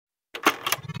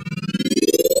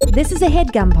This is a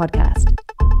HeadGum podcast.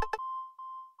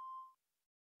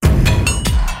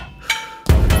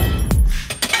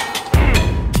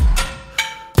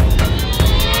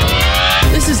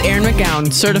 This is Erin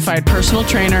McGowan, certified personal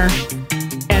trainer,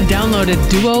 and downloaded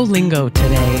Duolingo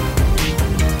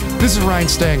today. This is Ryan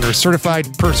Stanger,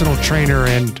 certified personal trainer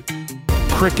and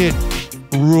cricket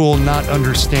rule not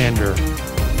understander.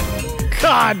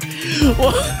 God,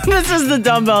 well, this is The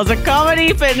Dumbbells, a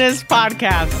comedy fitness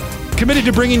podcast. Committed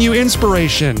to bringing you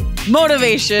inspiration,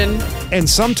 Motivation, and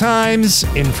sometimes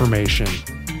information.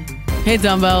 Hey,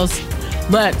 Dumbbells,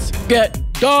 let's get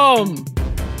dumb.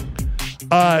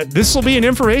 This will be an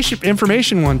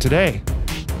information one today.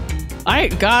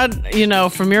 God,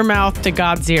 from your mouth to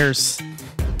God's ears.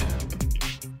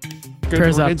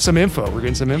 We're getting some info. We're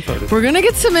going to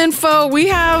get some info. We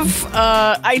have,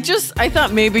 I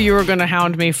thought maybe you were going to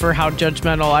hound me for how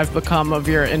judgmental I've become of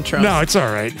your intro. No, it's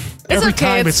all right. Every okay,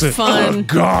 time it's fun. Oh,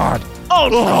 God. Oh,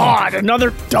 God.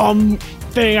 Another dumb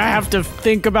thing I have to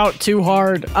think about too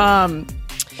hard.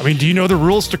 Do you know the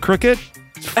rules to cricket?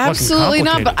 Absolutely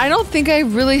not, but I don't think I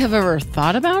really have ever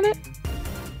thought about it.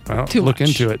 Well, look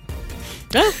into it.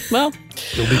 Well,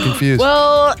 you'll be confused.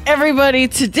 Well, everybody,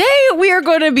 today we are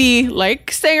going to be,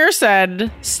 like Stanger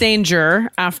said, Stanger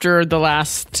after the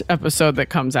last episode that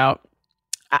comes out.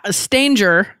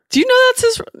 Stanger. Do you know that's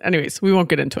his? Anyways, we won't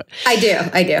get into it. I do.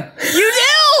 You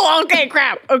do? Okay,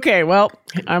 crap. Okay, well,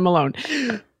 I'm alone.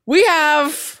 We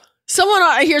have someone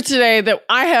out here today that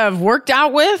I have worked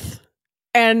out with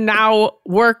and now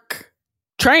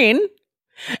train,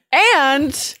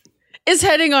 and is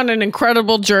heading on an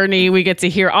incredible journey. We get to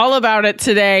hear all about it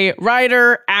today.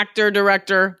 Writer, actor,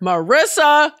 director,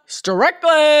 Marissa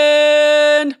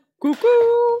Strickland.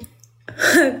 Cuckoo.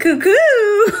 Cuckoo.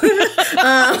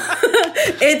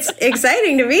 It's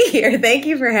exciting to be here. Thank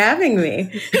you for having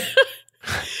me.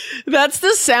 That's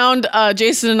the sound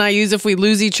Jason and I use if we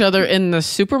lose each other in the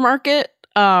supermarket.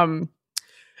 And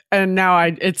now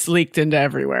it's leaked into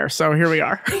everywhere. So here we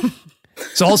are.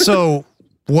 It's also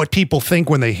what people think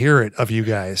when they hear it of you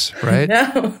guys, right?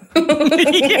 No.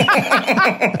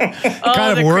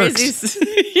 Kind of works.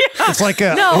 Yeah. It's like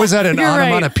was that an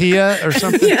onomatopoeia or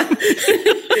something? Yeah.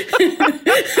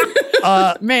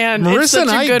 Man, Marissa it's such and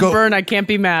a I good burn. I can't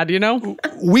be mad,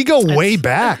 We go way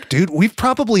back, dude. We've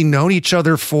probably known each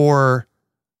other for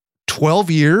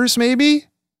 12 years, maybe?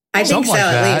 I think so,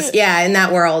 at least. Yeah, in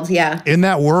that world, yeah. In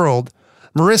that world.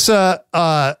 Marissa,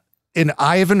 an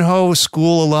Ivanhoe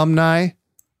School alumni,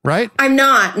 right? I'm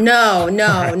not. No.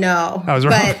 I was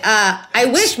wrong. But I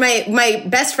wish my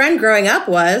best friend growing up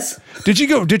was. Did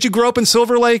you grow up in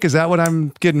Silver Lake? Is that what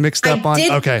I'm getting mixed up on?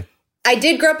 Okay. I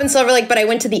did grow up in Silver Lake, but I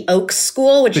went to the Oaks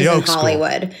School, which is in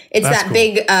Hollywood. It's that cool.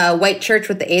 Big white church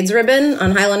with the AIDS ribbon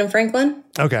on Highland and Franklin.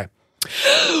 Okay.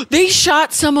 They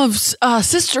shot some of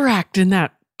Sister Act in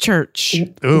that church.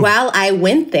 Ooh. Well, I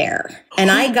went there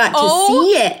and I got to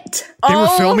see it. They were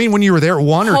filming when you were there,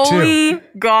 one or two? Holy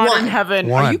God one. in heaven.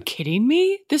 One. Are you kidding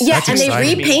me? And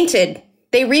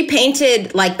they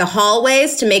repainted like the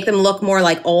hallways to make them look more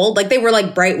like old. Like they were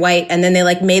like bright white, and then they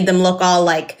like made them look all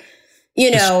like,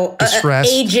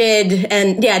 aged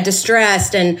and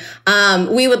distressed. And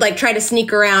we would like try to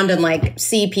sneak around and like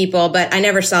see people, but I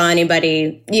never saw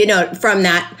anybody, from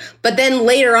that. But then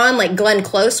later on, like Glenn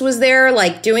Close was there,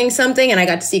 like doing something, and I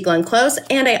got to see Glenn Close.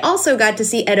 And I also got to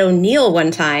see Ed O'Neill one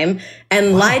time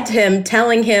and lied to him,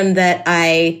 telling him that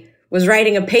I was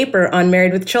writing a paper on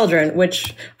Married with Children,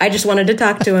 which I just wanted to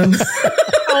talk to him.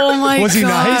 Oh my gosh. Was he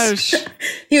nice?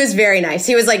 He was very nice.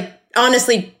 He was like,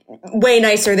 honestly, way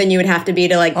nicer than you would have to be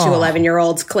to like two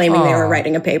 11-year-olds claiming they were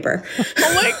writing a paper.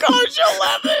 Oh my gosh,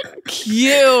 11.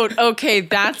 Cute. Okay,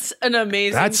 that's an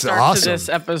amazing start to this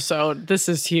episode. This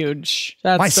is huge.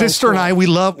 That's my sister and I, we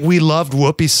loved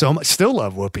Whoopi so much. Still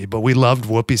love Whoopi, but we loved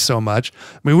Whoopi so much.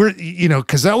 I mean, we're,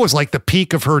 because that was like the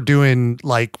peak of her doing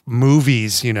like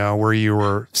movies, where you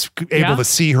were able to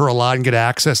see her a lot and get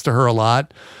access to her a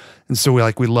lot. And so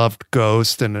we loved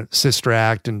Ghost and Sister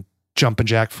Act and Jumpin'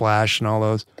 Jack Flash and all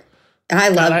those. I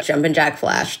love Jumpin' Jack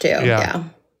Flash too. Yeah.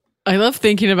 I love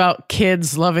thinking about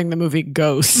kids loving the movie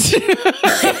Ghost. I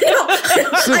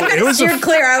got it steered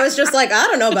clear. I was just like, I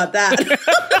don't know about that.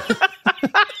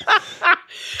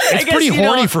 It's pretty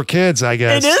horny for kids, I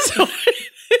guess. It is.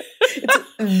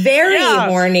 It's very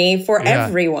horny for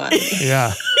everyone.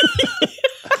 Yeah.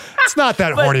 It's not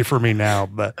that horny for me now,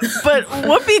 but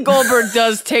Whoopi Goldberg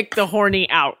does take the horny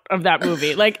out of that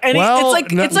movie. Like, and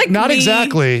it's like not me.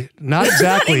 exactly, not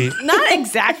exactly, not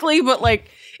exactly, but like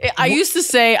I used to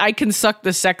say I can suck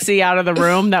the sexy out of the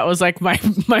room. That was like my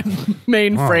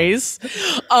main phrase. Hey,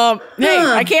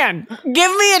 I can.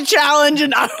 Give me a challenge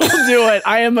and I will do it.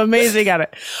 I am amazing at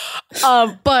it.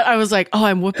 But I was like, oh,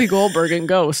 I'm Whoopi Goldberg in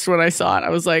Ghost when I saw it. I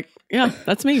was like, yeah,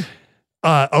 that's me.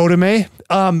 Otome.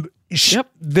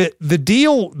 Yep. The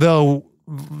deal, though,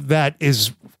 that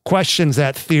is questions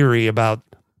that theory about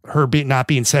her not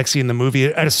being sexy in the movie.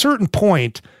 At a certain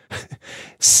point,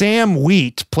 Sam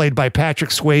Wheat, played by Patrick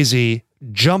Swayze,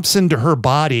 jumps into her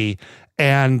body,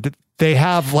 and they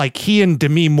have like he and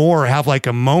Demi Moore have like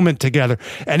a moment together,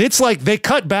 and it's like they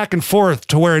cut back and forth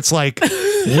to where it's like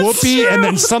Whoopi, and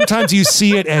then sometimes you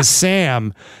see it as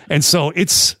Sam, and so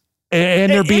it's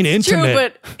they're being intimate. True,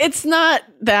 but it's not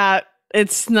that.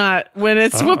 It's not when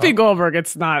it's Whoopi Goldberg.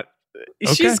 It's not.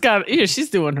 Okay. She's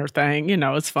doing her thing.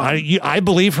 It's fine. I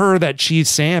believe her that she's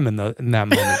Sam in that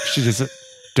moment. She just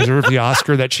deserved the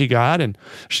Oscar that she got, and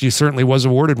she certainly was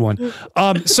awarded one.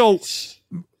 So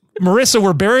Marissa,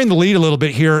 we're burying the lead a little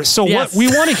bit here. So what we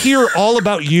want to hear all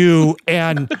about you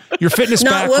and your fitness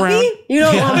background. Whoopi? You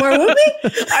don't want more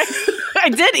Whoopi? I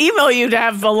did email you to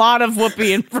have a lot of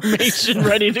Whoopi information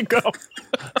ready to go.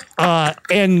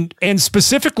 And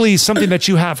specifically something that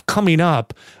you have coming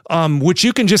up, which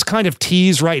you can just kind of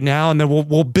tease right now, and then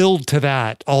we'll build to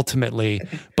that ultimately.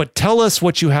 But tell us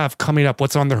what you have coming up,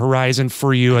 what's on the horizon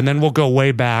for you, and then we'll go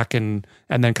way back and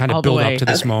then kind of build up to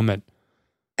this moment.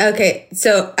 Okay,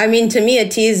 so I mean, to me, a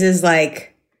tease is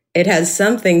like it has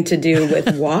something to do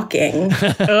with walking.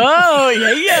 Oh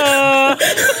yeah.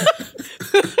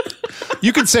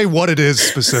 You can say what it is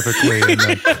specifically.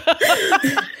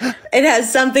 It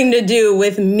has something to do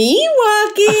with me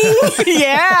walking.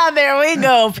 Yeah, there we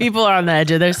go. People are on the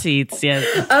edge of their seats. Yes.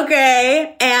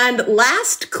 Okay. And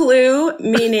last clue,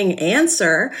 meaning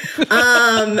answer,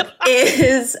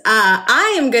 is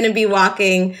I am going to be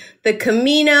walking the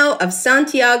Camino of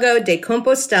Santiago de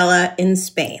Compostela in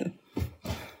Spain.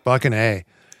 Fucking A.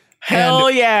 Hell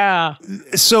yeah.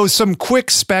 So some quick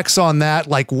specs on that,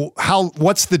 like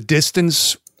what's the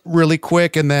distance really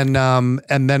quick, and then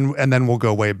we'll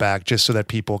go way back just so that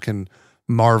people can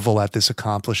marvel at this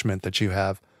accomplishment that you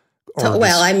have.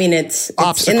 Well, I mean, it's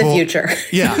in the future.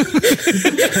 Yeah.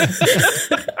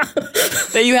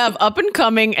 That you have up and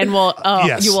coming and you will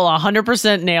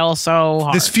 100% nail so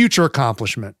hard. This future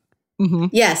accomplishment. Mm-hmm.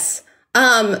 Yes.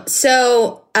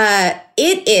 So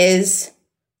it is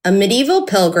a medieval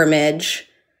pilgrimage,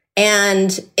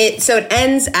 and it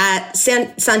ends at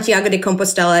Santiago de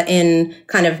Compostela in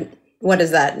kind of, what is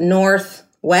that,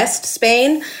 northwest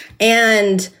Spain,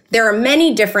 and there are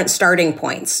many different starting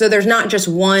points. So there's not just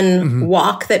one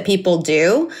walk that people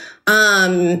do.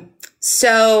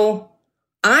 So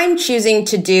I'm choosing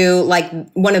to do like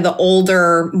one of the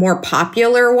older, more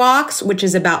popular walks, which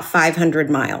is about 500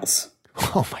 miles.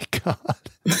 Oh my God.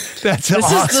 That's this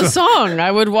awesome. This is the song.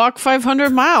 I would walk 500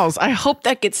 miles. I hope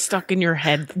that gets stuck in your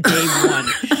head day one.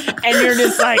 And you're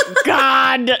just like,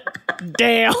 God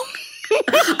damn.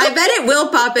 I bet it will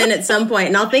pop in at some point,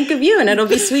 and I'll think of you, and it'll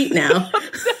be sweet now.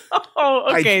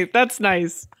 Oh, okay. That's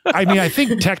nice. I mean, I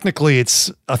think technically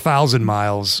it's 1,000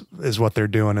 miles is what they're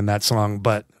doing in that song,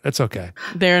 but it's okay.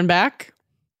 There and back?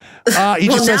 He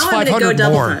just says 500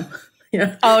 more. Time.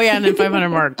 Yeah. Oh, yeah, and then 500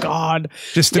 more. God.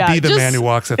 Just to be the man who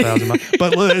walks 1,000 miles.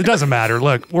 But look, it doesn't matter.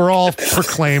 Look, we're all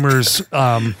proclaimers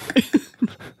in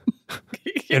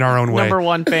our own way. Number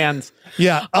one fans.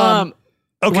 Yeah.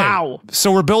 Okay. Wow.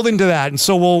 So we're building to that. And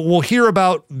so we'll hear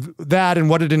about that and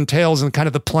what it entails and kind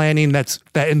of the planning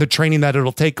and the training that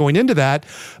it'll take going into that.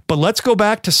 But let's go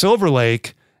back to Silver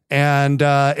Lake and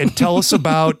tell us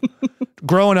about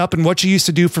growing up and what you used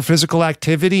to do for physical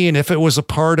activity, and if it was a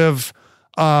part of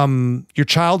your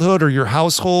childhood or your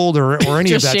household or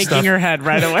any of that stuff. Just shaking your head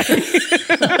right away.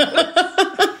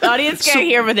 Audience can't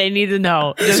hear, but they need to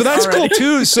know. So that's already cool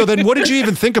too. So then what did you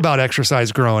even think about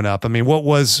exercise growing up? I mean,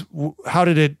 how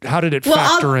did it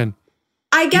factor in?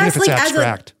 I guess like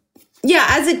abstract.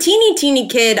 As a teeny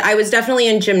kid, I was definitely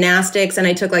in gymnastics, and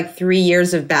I took like 3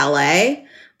 years of ballet.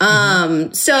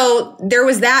 So there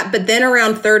was that, but then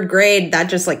around third grade, that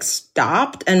just like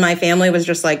stopped, and my family was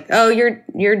just like, "Oh,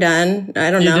 you're done." I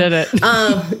don't know. You did it.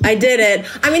 I did it.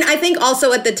 I mean, I think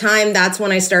also at the time, that's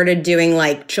when I started doing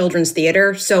like children's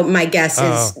theater. So my guess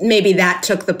is maybe that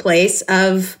took the place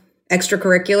of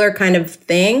extracurricular kind of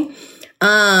thing.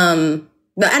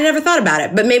 But I never thought about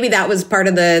it, but maybe that was part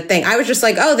of the thing. I was just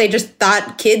like, oh, they just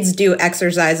thought kids do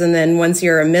exercise, and then once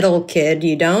you're a middle kid,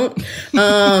 you don't.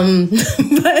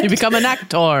 You become an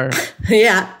actor.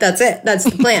 Yeah, that's it. That's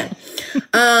the plan.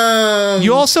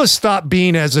 You also stop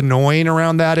being as annoying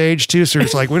around that age too. So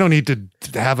it's like, we don't need to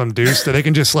have them do so they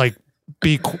can just like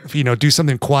do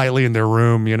something quietly in their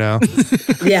room, Yeah.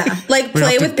 Like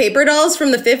play with paper dolls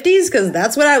from the 50s, because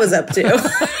that's what I was up to.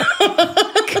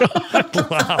 God,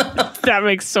 wow. That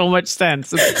makes so much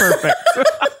sense. It's perfect.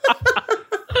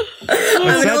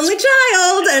 I'm an only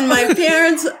child, and my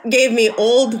parents gave me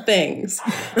old things.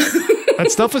 That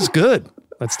stuff is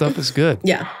good.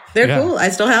 Yeah. They're cool. I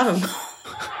still have them.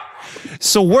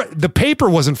 So the paper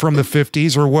wasn't from the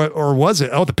 50s or was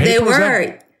it? Oh, the paper They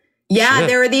were. Yeah, Shit.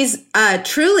 there were these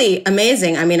truly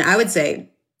amazing. I mean, I would say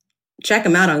check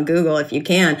them out on Google if you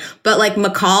can. But like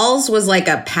McCall's was like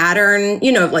a pattern,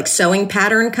 like sewing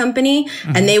pattern company.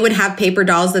 Mm-hmm. And they would have paper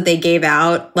dolls that they gave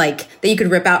out, like that you could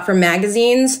rip out from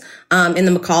magazines in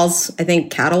the McCall's, I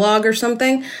think, catalog or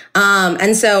something.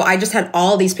 And so I just had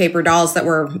all these paper dolls that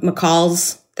were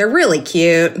McCall's. They're really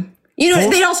cute.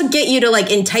 They'd also get you to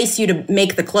like entice you to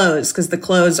make the clothes, because the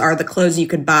clothes are the clothes you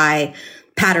could buy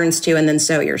patterns to and then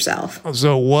sew yourself.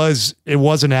 So it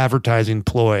was an advertising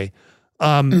ploy.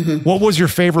 What was your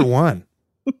favorite one?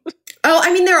 Oh,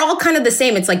 I mean, they're all kind of the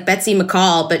same. It's like Betsy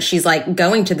McCall, but she's like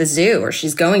going to the zoo or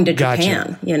she's going to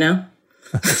Japan, Ooh,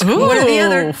 one or the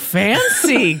other.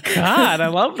 Fancy. God, I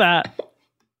love that.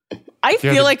 I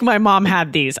feel like my mom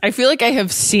had these. I feel like I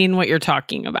have seen what you're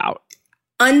talking about.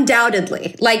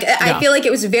 Undoubtedly. Like, I feel like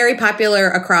it was very popular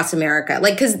across America.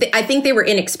 Like, because I think they were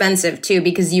inexpensive too,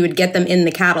 because you would get them in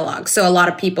the catalog. So a lot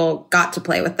of people got to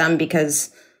play with them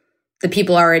because the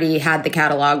people already had the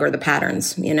catalog or the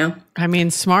patterns, I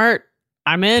mean, smart.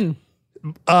 I'm in.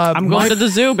 I'm going to the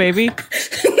zoo, baby.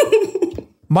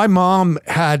 My mom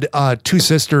had two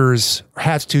sisters,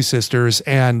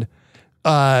 and,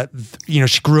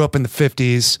 she grew up in the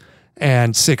 50s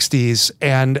and 60s.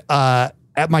 And,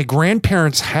 my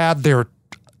grandparents had their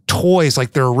toys,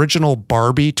 like their original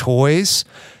Barbie toys,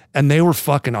 and they were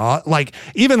fucking like,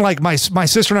 even like my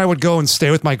sister and I would go and stay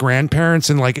with my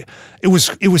grandparents, and like it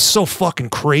was so fucking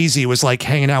crazy. It was like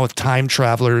hanging out with time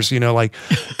travelers, like,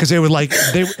 because they would like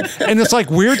and it's like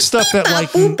weird stuff that like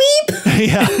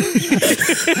yeah,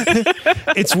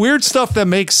 it's weird stuff that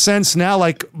makes sense now,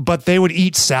 like, but they would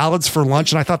eat salads for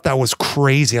lunch, and I thought that was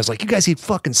crazy. I was like, you guys eat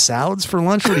fucking salads for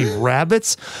lunch? What are you,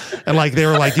 rabbits? And like they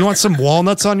were like, you want some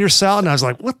walnuts on your salad? And I was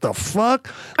like, what the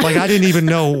fuck? Like I didn't even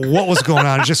know what was going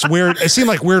on. It's just weird. It seemed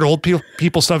like weird old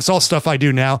people stuff. It's all stuff I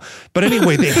do now. But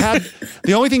anyway, they had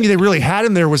the only thing they really had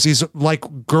in there was these like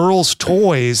girls'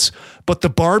 toys, but the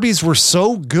Barbies were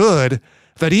so good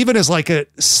that even as like a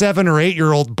 7 or 8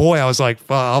 year old boy, I was like,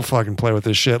 I'll fucking play with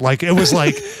this shit. Like it was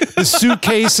like the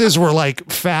suitcases were like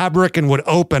fabric and would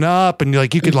open up, and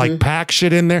like you could like pack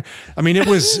shit in there. I mean, it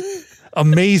was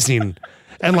amazing.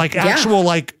 And like actual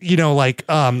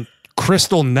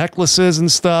crystal necklaces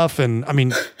and stuff, and I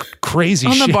mean crazy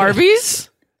on shit. The Barbies?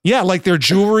 Yeah, like their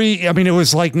jewelry. I mean, it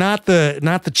was like not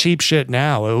the cheap shit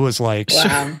now. It was like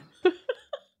wow.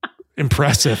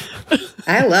 Impressive.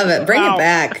 I love it. Bring it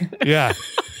back. Yeah.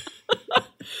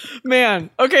 Man.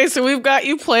 Okay, so we've got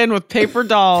you playing with paper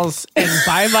dolls and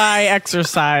bye-bye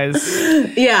exercise.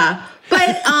 Yeah.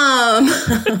 But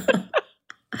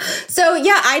so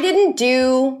yeah, I didn't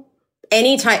do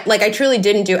any type, like I truly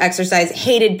didn't do exercise,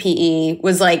 hated PE,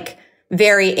 was like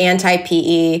very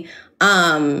anti-PE.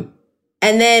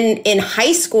 And then in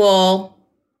high school,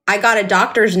 I got a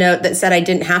doctor's note that said I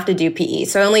didn't have to do PE.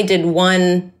 So I only did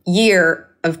 1 year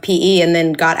of PE and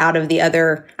then got out of the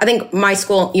other. I think my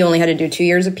school, you only had to do 2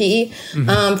 years of PE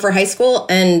for high school.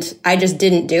 And I just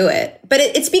didn't do it. But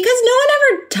it's because no one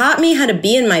ever taught me how to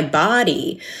be in my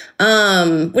body,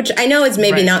 which I know is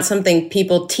maybe not something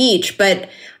people teach, but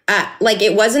like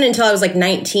it wasn't until I was like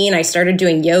 19, I started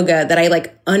doing yoga that I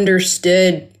like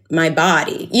understood my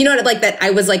body. Like that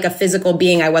I was like a physical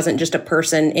being. I wasn't just a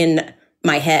person in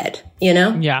my head,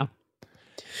 Yeah.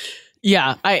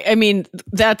 Yeah. I mean,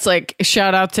 that's like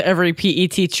shout out to every PE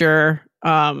teacher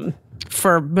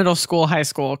for middle school, high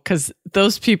school, because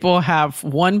those people have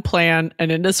one plan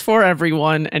and it is for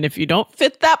everyone. And if you don't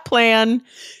fit that plan,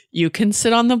 you can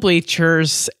sit on the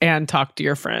bleachers and talk to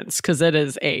your friends, because it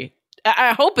is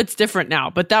I hope it's different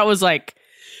now, but that was like,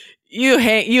 you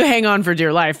hang on for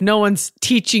dear life. No one's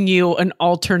teaching you an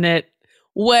alternate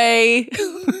way.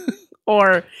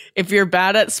 Or if you're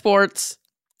bad at sports,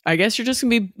 I guess you're just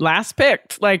gonna be last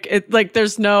picked. Like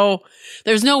there's no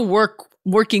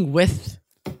working with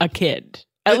a kid.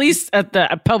 At least at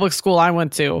the public school I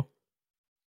went to.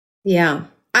 Yeah.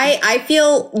 I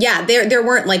feel, there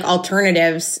weren't like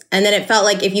alternatives. And then it felt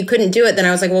like if you couldn't do it, then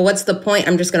I was like, well, what's the point?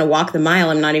 I'm just going to walk the mile.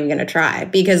 I'm not even going to try,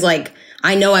 because like,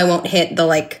 I know I won't hit the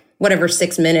like, whatever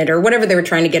 6 minute or whatever they were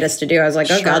trying to get us to do. I was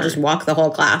like, okay, I'll just walk the whole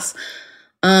class.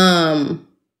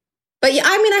 But yeah,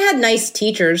 I mean, I had nice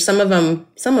teachers. Some of them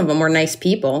were nice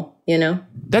people. you know?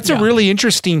 That's a really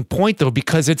interesting point, though,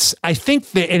 because I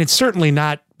think that, and it's certainly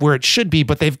not where it should be,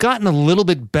 but they've gotten a little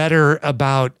bit better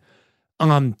about,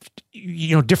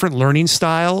 different learning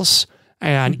styles.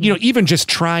 And, even just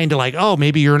trying to like, oh,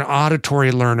 maybe you're an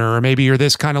auditory learner or maybe you're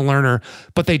this kind of learner,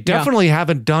 but they definitely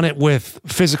haven't done it with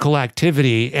physical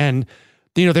activity. And,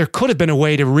 there could have been a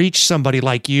way to reach somebody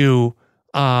like you,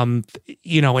 and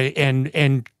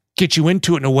get you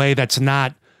into it in a way that's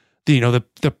not,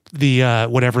 the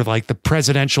whatever, like the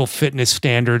presidential fitness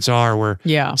standards are, where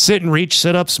sit and reach,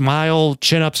 sit ups, mile,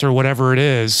 chin ups, or whatever it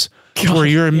is, where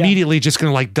you're immediately just going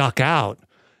to like duck out.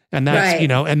 And that's,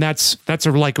 and that's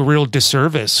like a real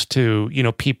disservice to,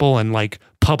 people and like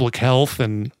public health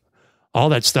and all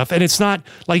that stuff. And it's not,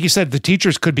 like you said, the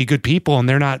teachers could be good people and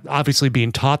they're not obviously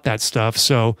being taught that stuff.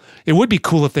 So it would be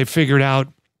cool if they figured out,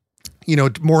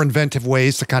 more inventive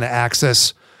ways to kind of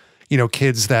access,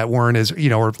 kids that weren't as,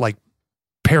 or like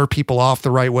pair people off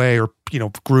the right way or,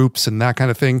 groups and that kind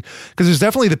of thing. Because there's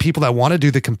definitely the people that want to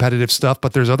do the competitive stuff,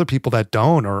 but there's other people that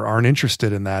don't or aren't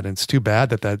interested in that. And it's too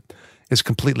bad that is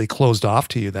completely closed off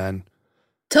to you then.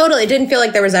 Totally. It didn't feel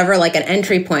like there was ever like an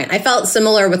entry point. I felt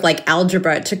similar with like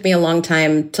algebra. It took me a long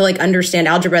time to like understand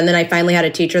algebra. And then I finally had a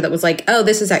teacher that was like, oh,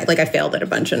 this is like, I failed it a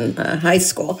bunch in high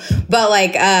school. But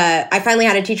like, I finally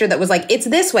had a teacher that was like, it's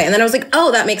this way. And then I was like,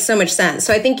 oh, that makes so much sense.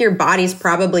 So I think your body's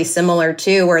probably similar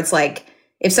too, where it's like,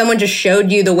 if someone just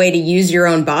showed you the way to use your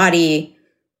own body,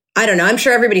 I don't know. I'm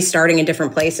sure everybody's starting in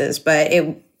different places, but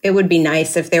it would be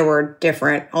nice if there were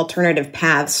different alternative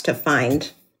paths to find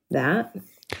that.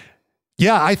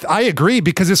 Yeah, I agree,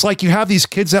 because it's like you have these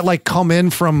kids that like come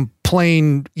in from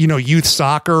playing, youth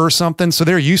soccer or something. So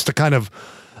they're used to kind of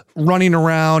running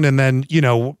around and then,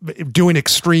 doing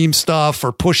extreme stuff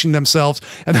or pushing themselves.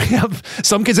 And they have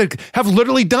some kids that have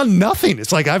literally done nothing.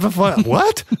 It's like,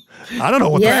 what? I don't know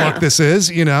what the fuck this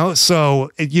is,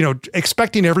 So,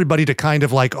 expecting everybody to kind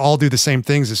of like all do the same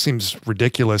things, it seems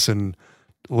ridiculous and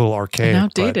a little archaic.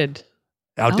 And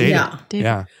outdated.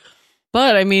 Yeah.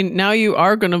 But I mean, now you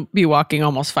are going to be walking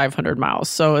almost 500 miles.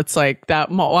 So it's like that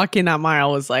walking that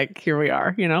mile was like, here we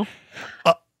are,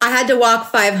 I had to walk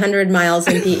 500 miles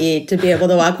in PE to be able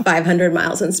to walk 500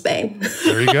 miles in Spain.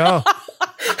 There you go.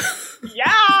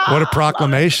 Yeah. What a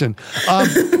proclamation.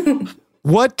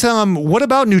 What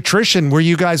about nutrition? Were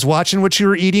you guys watching what you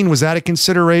were eating? Was that a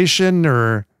consideration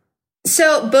or?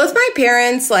 So both my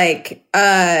parents, like,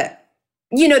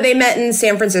 they met in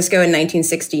San Francisco in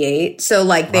 1968. So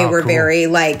like they were very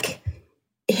like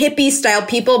hippie style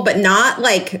people, but not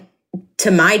like,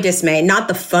 to my dismay, not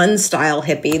the fun style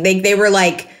hippie. They were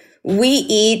like, we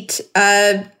eat,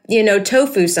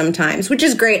 tofu sometimes, which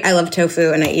is great. I love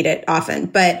tofu and I eat it often.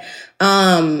 But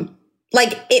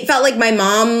like it felt like my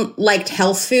mom liked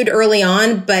health food early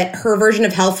on, but her version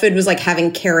of health food was like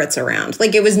having carrots around.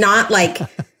 Like it was not like...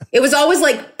 It was always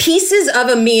like pieces of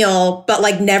a meal, but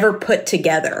like never put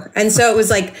together. And so it was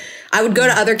like, I would go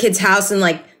to other kids' house and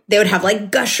like, they would have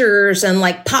like gushers and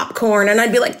like popcorn. And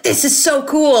I'd be like, this is so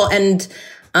cool. And,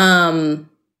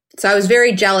 so I was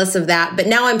very jealous of that, but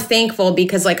now I'm thankful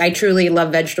because like, I truly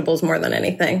love vegetables more than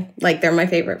anything. Like they're my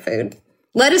favorite food.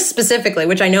 Lettuce specifically,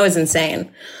 which I know is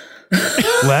insane.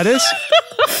 Lettuce?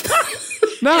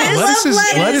 No,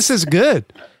 lettuce is good.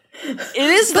 It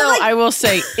is, though, like, I will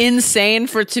say, insane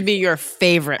for it to be your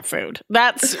favorite food.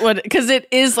 That's what, because it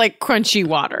is like crunchy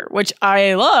water, which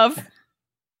I love.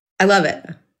 I love it.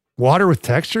 Water with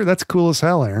texture? That's cool as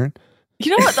hell, Aaron. You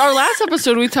know what? Our last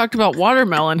episode, we talked about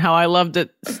watermelon, how I loved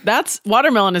it.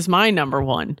 Watermelon is my number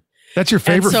one. That's your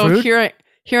favorite food? So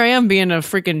here I am being a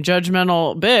freaking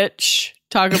judgmental bitch,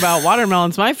 talk about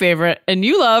watermelon's my favorite, and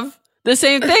you love the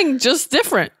same thing, just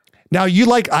different. Now you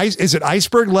like is it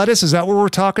iceberg lettuce? Is that what we're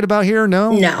talking about here?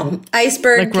 No,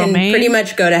 iceberg like can romaine? Pretty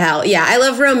much go to hell. Yeah, I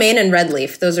love romaine and red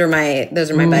leaf. Those are my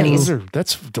buddies.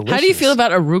 That's delicious. How do you feel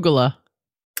about arugula?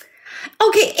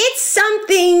 Okay, it's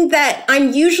something that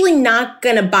I'm usually not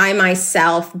going to buy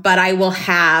myself, but I will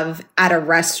have at a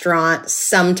restaurant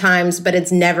sometimes, but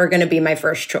it's never going to be my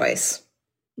first choice.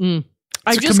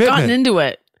 I've just gotten into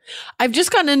it. I've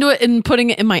just gotten into it and putting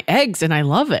it in my eggs, and I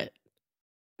love it.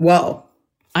 Whoa.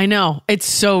 I know. It's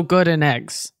so good in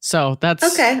eggs. So that's...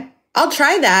 Okay, I'll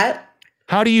try that.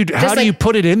 How do you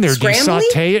put it in there? Do you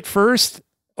saute it first?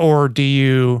 Or do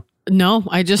you... No,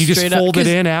 I just fold it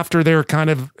in after they're kind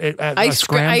of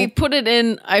scrambled? I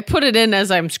put it in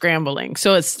as I'm scrambling.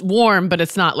 So it's warm, but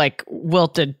it's not like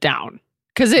wilted down.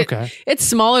 Because it's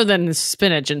smaller than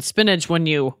spinach. And spinach, when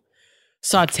you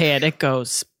saute it, it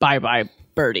goes bye-bye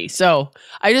birdie. So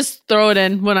I just throw it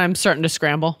in when I'm starting to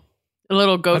scramble. A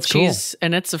little goat cheese,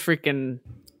 and it's the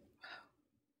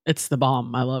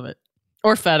bomb. I love it.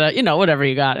 or feta, whatever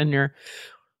you got in your,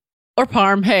 or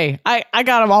parm. Hey, I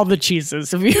got them all the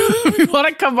cheeses. If you want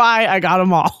to come by, I got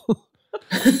them all.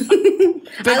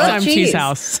 Big time cheese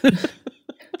house.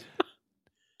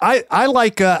 I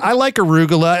like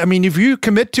arugula. I mean, if you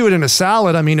commit to it in a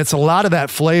salad, I mean, it's a lot of that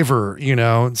flavor,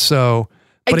 so,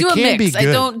 but I do it can a mix. be good.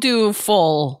 I don't do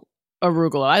full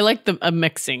arugula. I like a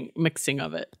mixing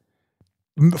of it.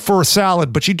 For a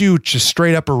salad, but you do just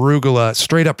straight up arugula,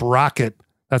 straight up rocket.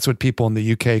 That's what people in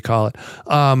the UK call it.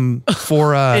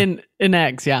 For in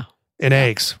eggs, yeah. In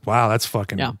eggs. Wow, that's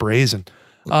fucking brazen.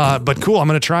 But cool, I'm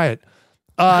gonna try it.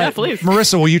 Please.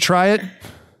 Marissa, will you try it?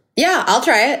 Yeah, I'll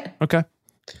try it. Okay.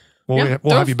 Well,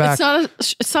 we'll have you back.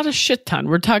 It's not a shit ton.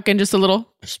 We're talking just a little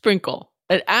sprinkle.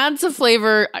 It adds a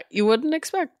flavor you wouldn't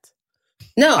expect.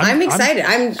 No, I'm excited.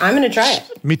 I'm going to try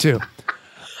it. Me too.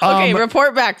 Okay,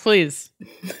 report back, please.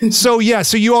 So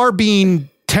you are being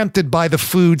tempted by the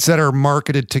foods that are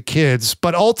marketed to kids,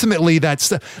 but ultimately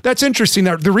that's interesting.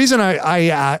 The reason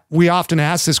we often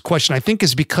ask this question, I think,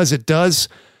 is because it does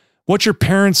what your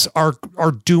parents are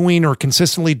doing or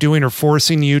consistently doing or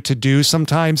forcing you to do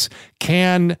sometimes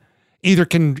can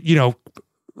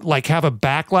like have a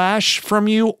backlash from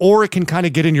you, or it can kind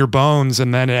of get in your bones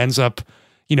and then it ends up,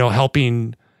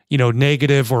 helping,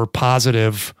 negative or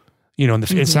positive,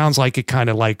 and it sounds like it kind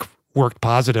of like worked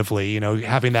positively,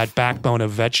 having that backbone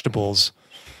of vegetables.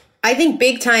 I think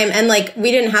big time. And like, we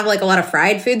didn't have like a lot of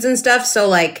fried foods and stuff. So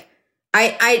like,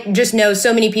 I just know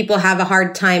so many people have a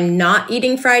hard time not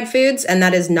eating fried foods. And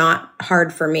that is not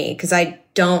hard for me. Cause I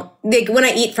don't like when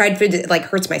I eat fried food, it like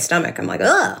hurts my stomach. I'm like,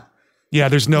 ugh. Yeah,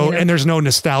 there's no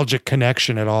nostalgic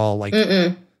connection at all. Like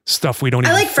stuff we don't.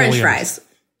 I like French fries.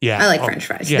 Yeah, I like French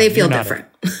fries. Yeah, they feel different.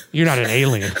 You're not an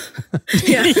alien.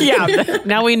 Yeah.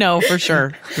 Now we know for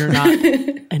sure you're not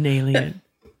an alien.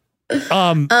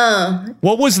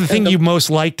 What was the thing you most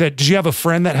liked? Did you have a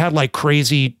friend that had like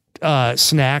crazy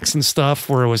snacks and stuff,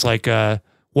 where it was like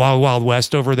Wild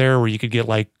West over there, where you could get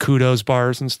like kudos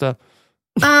bars and stuff?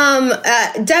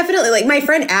 Definitely. Like my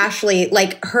friend Ashley,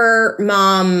 like her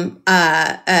mom,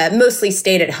 mostly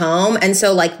stayed at home. And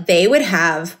so like they would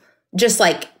have just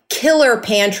like killer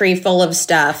pantry full of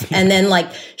stuff. And then like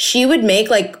she would make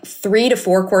like 3 to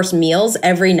 4 course meals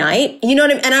every night. You know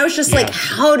what I mean? And I was just like,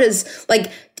 how does like,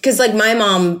 cause like my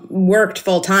mom worked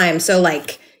full time. So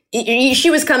like she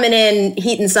was coming in,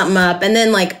 heating something up. And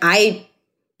then like I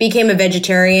became a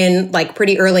vegetarian like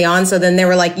pretty early on. So then they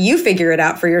were like, you figure it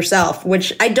out for yourself,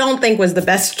 which I don't think was the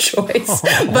best choice,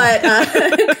 but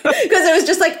because it was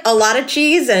just like a lot of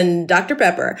cheese and Dr.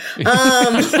 Pepper, which,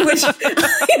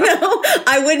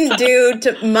 I wouldn't do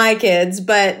to my kids,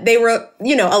 but they were,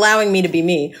 allowing me to be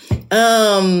me.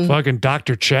 Fucking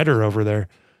Dr. Cheddar over there.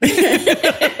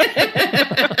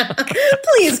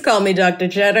 Please call me Dr.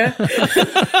 Cheddar.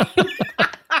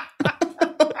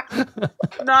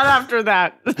 Not after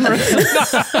that.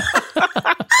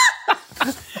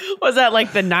 Was that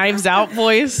like the Knives Out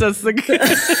voice? That's the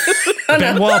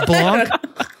Benoit Blanc.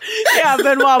 Yeah,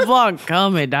 Benoit Blanc. Call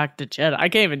me Dr. Cheddar. I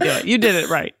can't even do it. You did it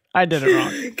right. I did it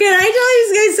wrong. Can I tell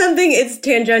you guys something? It's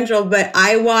tangential, but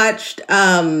I watched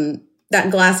that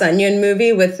Glass Onion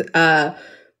movie with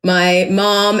my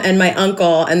mom and my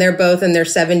uncle, and they're both in their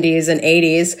 70s and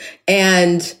 80s,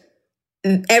 and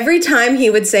every time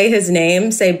he would say his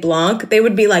name, say Blanc, they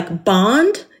would be like,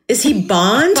 Bond? Is he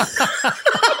Bond?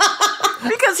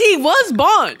 Because he was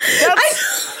Bond.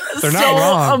 They're not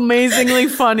wrong. Amazingly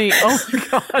funny. Oh my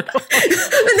God. And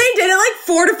they did it like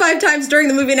 4 to 5 times during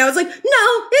the movie. And I was like,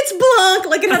 no, it's Blanc.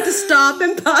 Like it had to stop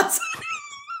and pause.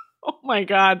 Oh my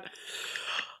God.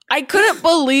 I couldn't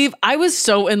believe I was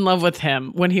so in love with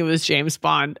him when he was James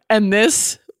Bond. And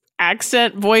this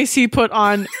accent voice he put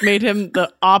on made him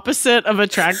the opposite of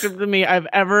attractive to me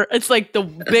it's like the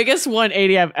biggest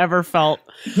 180 I've ever felt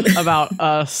about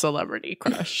a celebrity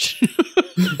crush.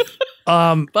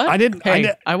 But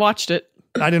I watched it.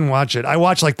 I didn't watch it. I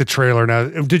watched like the trailer. Now,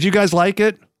 did you guys like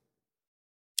it?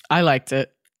 I liked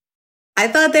it. I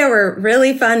thought there were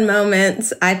really fun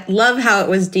moments. I love how it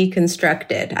was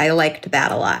deconstructed. I liked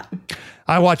that a lot.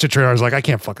 I watched the trailer. I was like, I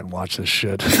can't fucking watch this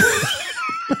shit.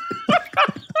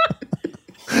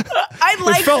 I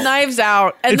liked Knives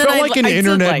Out. And it felt like an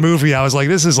internet movie. I was like,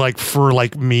 this is like for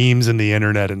like memes and the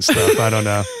internet and stuff. I don't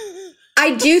know.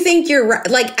 I do think you're right.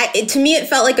 Like, to me, it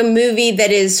felt like a movie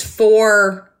that is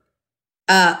for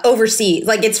overseas.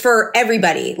 Like, it's for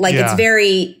everybody. Like, it's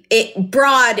very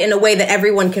broad in a way that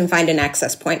everyone can find an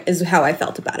access point is how I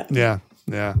felt about it. Yeah.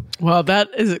 Yeah. Well, that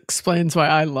explains why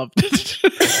I loved it.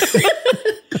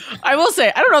 I will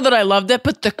say, I don't know that I loved it,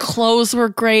 but the clothes were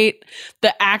great.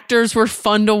 The actors were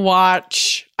fun to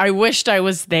watch. I wished I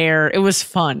was there. It was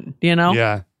fun, you know?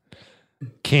 Yeah.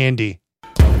 Candy.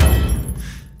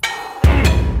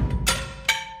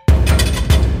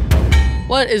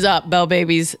 What is up, Belle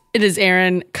Babies? It is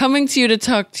Erin coming to you to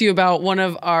talk to you about one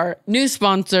of our new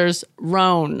sponsors,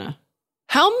 Rhone.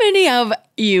 How many of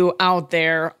you out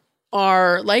there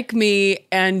are like me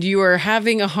and you are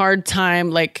having a hard time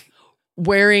like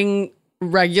wearing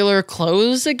regular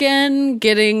clothes again,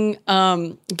 getting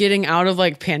out of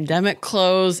like pandemic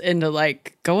clothes into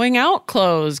like going out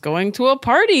clothes, going to a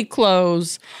party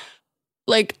clothes?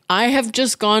 Like, I have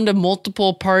just gone to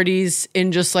multiple parties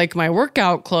in just like my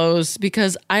workout clothes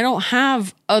because I don't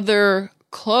have other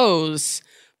clothes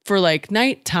for like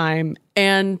nighttime.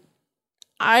 And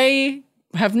I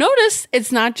have noticed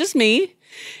it's not just me.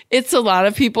 It's a lot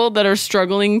of people that are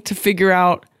struggling to figure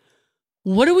out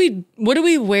what do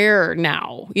we wear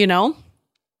now, you know?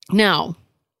 Now,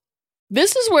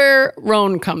 this is where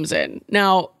Rhone comes in.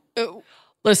 Now,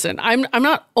 listen, I'm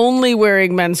not only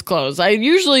wearing men's clothes. I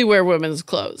usually wear women's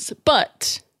clothes.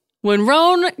 But when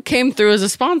Rhone came through as a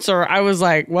sponsor, I was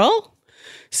like, well,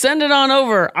 send it on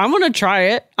over. I'm going to try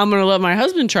it. I'm going to let my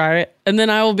husband try it. And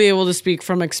then I will be able to speak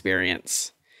from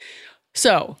experience.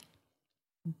 So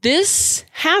this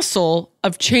hassle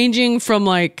of changing from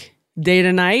like day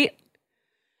to night,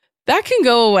 that can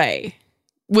go away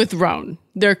with Rhone,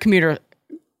 their commuter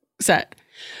set.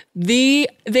 They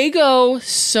go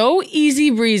so easy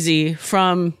breezy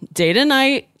from day to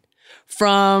night,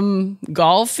 from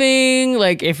golfing,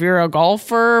 like if you're a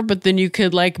golfer, but then you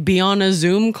could like be on a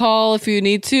Zoom call if you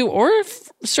need to, or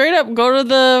straight up go to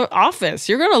the office.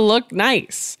 You're going to look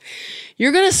nice.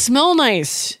 You're going to smell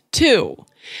nice too.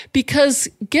 Because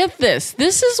get this,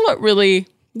 this is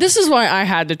why I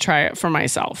had to try it for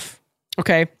myself.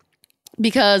 Okay.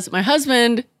 Because my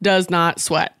husband does not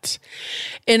sweat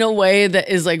in a way that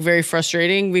is like very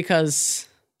frustrating because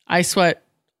I sweat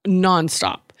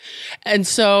nonstop. And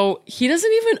so he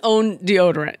doesn't even own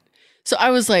deodorant. So I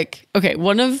was like, okay,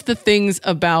 one of the things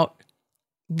about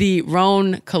the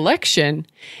Rhone collection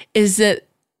is that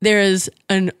there is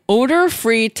an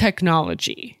odor-free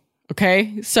technology.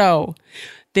 Okay. So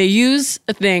they use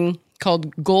a thing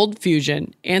called Gold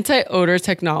Fusion anti-odor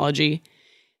technology.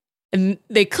 And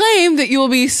they claim that you will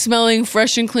be smelling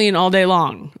fresh and clean all day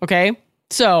long. Okay.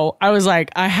 So I was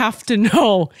like, I have to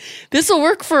know this will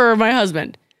work for my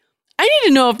husband. I need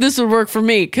to know if this would work for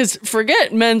me because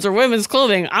forget men's or women's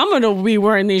clothing. I'm going to be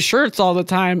wearing these shirts all the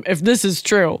time if this is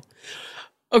true.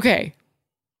 Okay.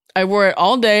 I wore it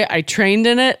all day. I trained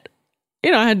in it.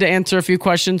 You know, I had to answer a few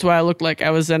questions while I looked like I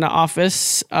was in an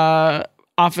office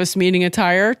meeting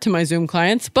attire to my Zoom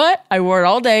clients, but I wore it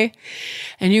all day.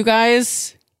 And you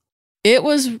guys, it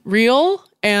was real,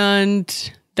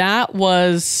 and that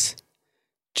was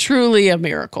truly a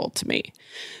miracle to me.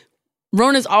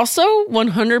 Rhone is also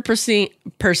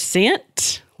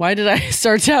 100%. Why did I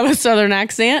start to have a Southern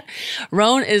accent?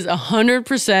 Rhone is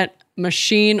 100%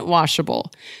 machine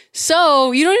washable.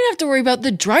 So you don't even have to worry about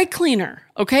the dry cleaner,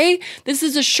 okay? This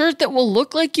is a shirt that will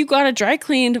look like you got it dry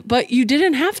cleaned, but you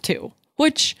didn't have to,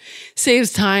 which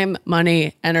saves time,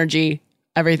 money, energy,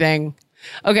 everything.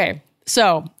 Okay.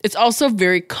 So it's also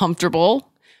very comfortable,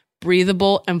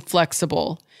 breathable, and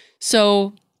flexible.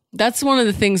 So that's one of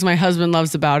the things my husband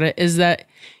loves about it is that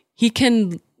he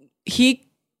can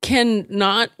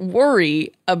not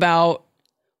worry about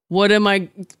what am I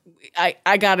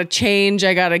got to change.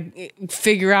 I got to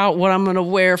figure out what I'm going to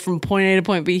wear from point A to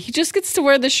point B. He just gets to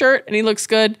wear the shirt and he looks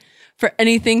good for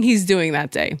anything he's doing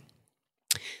that day.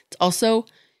 It also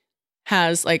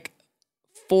has like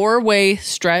 4-way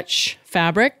stretch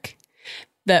fabric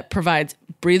that provides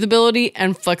breathability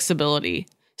and flexibility.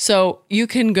 So you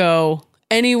can go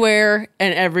anywhere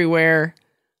and everywhere,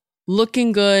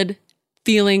 looking good,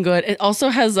 feeling good. It also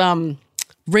has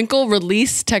wrinkle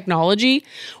release technology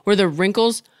where the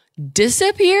wrinkles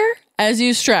disappear as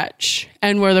you stretch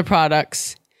and wear the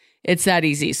products. It's that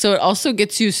easy. So it also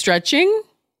gets you stretching.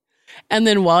 And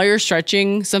then while you're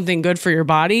stretching something good for your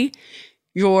body,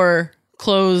 your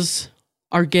clothes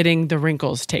are getting the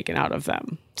wrinkles taken out of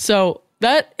them. So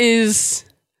that is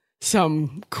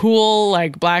some cool,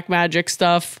 like black magic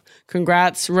stuff.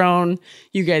 Congrats, Rhone.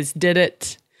 You guys did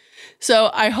it. So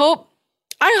I hope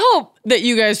that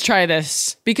you guys try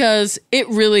this because it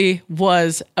really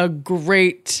was a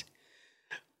great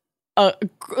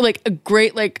upgrade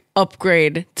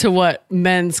to what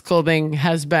men's clothing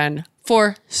has been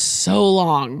for so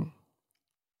long.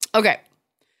 Okay,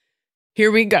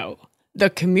 here we go. The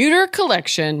commuter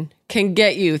collection can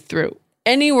get you through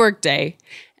any workday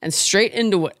and straight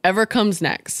into whatever comes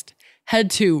next.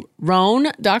 Head to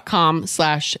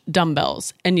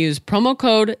rhone.com/dumbbells and use promo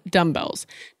code dumbbells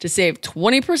to save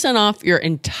 20% off your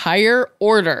entire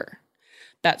order.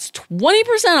 That's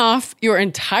 20% off your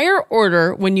entire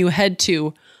order when you head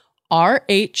to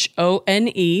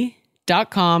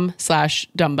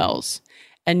rhone.com/dumbbells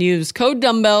and use code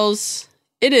dumbbells.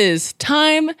 It is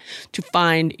time to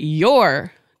find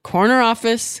your corner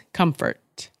office comfort.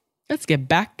 Let's get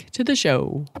back to the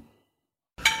show.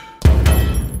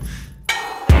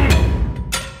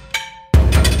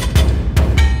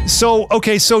 So,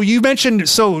 okay, so you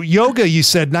mentioned, yoga, you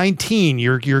said 19,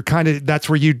 you're kind of, that's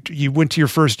where you went to your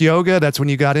first yoga. That's when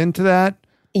you got into that.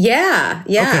 Yeah.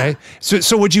 Okay.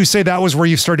 So would you say that was where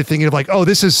you started thinking of like, oh,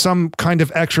 this is some kind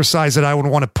of exercise that I would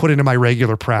want to put into my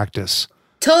regular practice?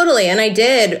 Totally. And I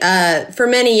did for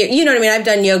many years. You know what I mean? I've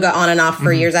done yoga on and off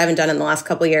for years. I haven't done it in the last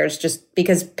couple of years just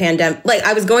because pandemic, like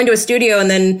I was going to a studio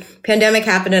and then pandemic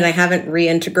happened and I haven't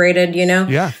reintegrated, you know?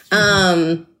 Yeah.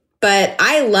 But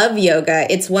I love yoga.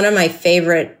 It's one of my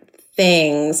favorite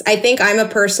things. I think I'm a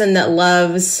person that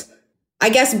loves, I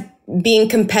guess, being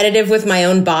competitive with my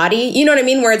own body. You know what I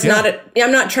mean? Where it's not,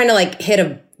 I'm not trying to like hit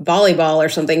a volleyball or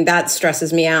something. That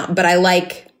stresses me out. But I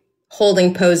like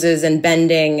holding poses and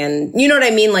bending and you know what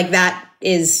I mean? Like that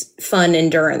is fun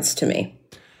endurance to me.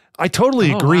 I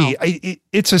totally agree. Wow.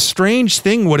 It's a strange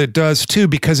thing what it does too,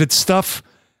 because it's stuff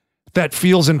that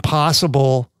feels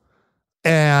impossible.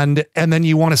 And then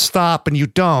you want to stop and you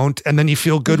don't, and then you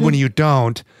feel good when you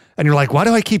don't. And you're like, why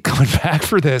do I keep coming back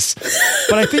for this?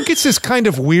 But I think it's this kind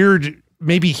of weird,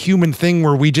 maybe human thing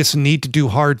where we just need to do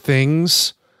hard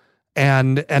things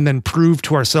and then prove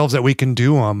to ourselves that we can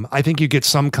do them. I think you get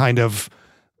some kind of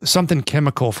something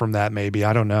chemical from that. Maybe,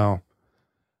 I don't know.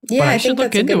 Yeah, I think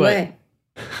that's a good way.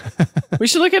 We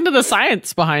should look into the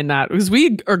science behind that because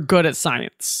we are good at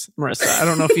science, Marissa. I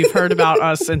don't know if you've heard about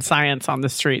us in science on the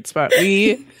streets, but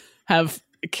we have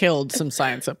killed some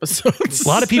science episodes. A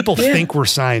lot of people think we're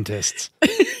scientists.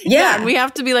 Yeah. And we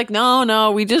have to be like,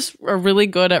 no, we just are really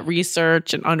good at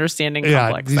research and understanding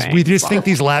complex things. We just think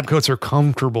these lab coats are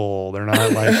comfortable. They're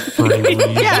not like for a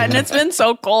reason. Yeah, and it's been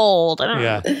so cold.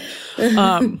 Yeah.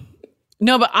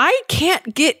 No, but I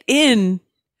can't get in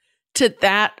to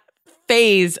that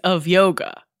phase of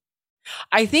yoga.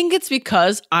 I think it's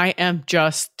because I am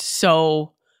just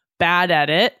so bad at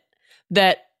it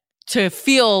that to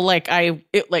feel like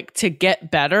to get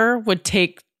better would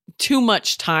take too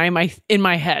much time in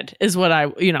my head is what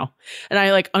and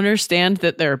I like understand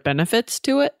that there are benefits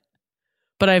to it,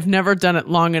 but I've never done it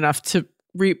long enough to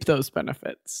reap those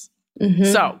benefits. Mm-hmm.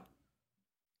 So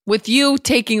with you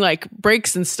taking like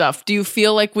breaks and stuff, do you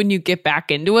feel like when you get back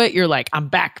into it, you're like, I'm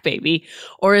back, baby?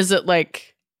 Or is it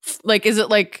like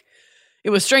it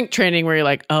was strength training where you're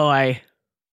like, oh, I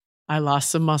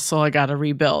lost some muscle, I got to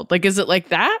rebuild? Like, is it like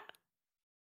that?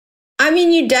 I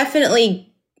mean, you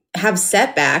definitely have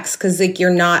setbacks because like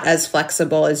you're not as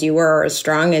flexible as you were or as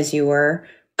strong as you were.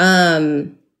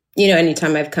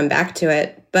 Anytime I've come back to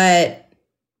it, but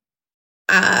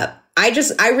I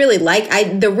really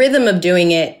like the rhythm of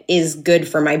doing it is good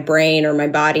for my brain or my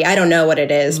body. I don't know what it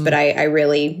is, but I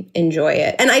really enjoy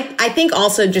it. And I think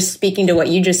also just speaking to what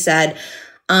you just said,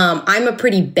 I'm a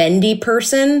pretty bendy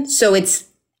person. So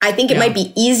I think it might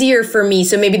be easier for me.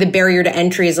 So maybe the barrier to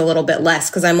entry is a little bit less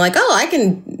because I'm like, oh, I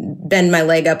can bend my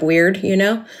leg up weird, you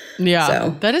know? Yeah,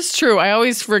 so. That is true. I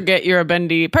always forget you're a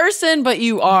bendy person, but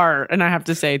you are. And I have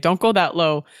to say, don't go that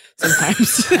low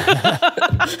sometimes.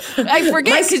 I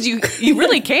forget because you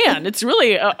really can. It's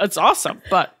really, it's awesome.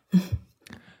 But,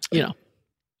 you know.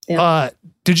 Yeah.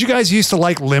 Did you guys used to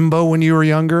like limbo when you were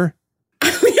younger?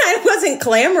 I wasn't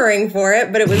clamoring for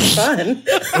it, but it was fun.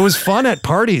 It was fun at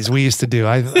parties we used to do.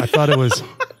 I thought it was.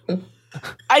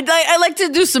 I like to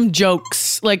do some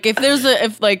jokes. Like if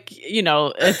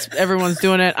it's everyone's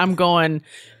doing it, I'm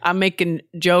making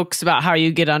jokes about how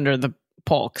you get under the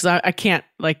pole. Cause I can't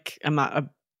I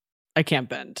can't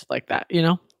bend like that, you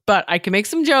know, but I can make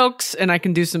some jokes and I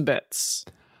can do some bits.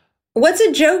 What's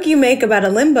a joke you make about a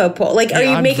limbo pole? Like, are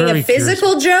you making a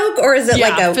physical joke or is it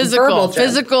like a verbal joke?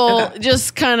 Physical, okay.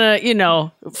 Just kind of,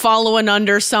 following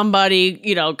under somebody,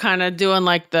 kind of doing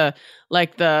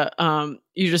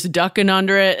you're just ducking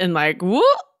under it and like, whoop,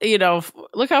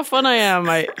 look how fun I am.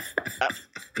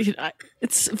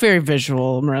 It's very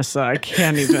visual, Marissa. I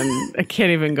can't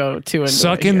even go too into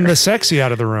sucking the sexy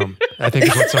out of the room, I think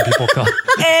is what some people call it.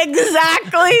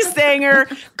 Exactly, Stanger.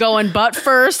 Going butt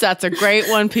first. That's a great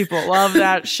one. People love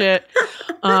that shit.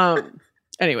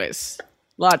 Anyways,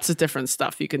 lots of different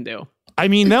stuff you can do. I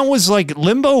mean, that was like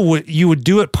limbo. You would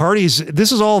do at parties.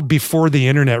 This is all before the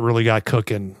internet really got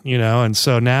cooking, and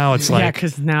so now it's like, yeah,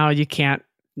 because now you can't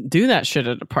do that shit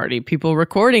at a party. People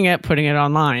recording it, putting it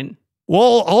online.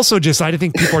 Well, also I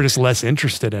think people are just less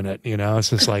interested in it. It's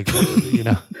just like,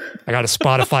 I got a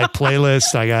Spotify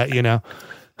playlist. I got,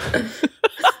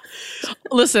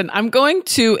 Listen, I'm going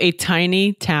to a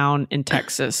tiny town in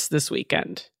Texas this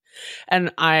weekend.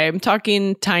 And I'm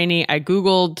talking tiny. I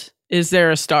Googled, is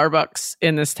there a Starbucks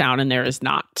in this town? And there is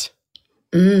not.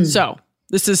 So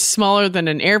this is smaller than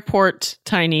an airport,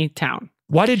 tiny town.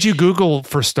 Why did you Google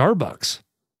for Starbucks?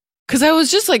 Because I was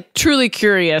just like truly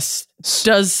curious.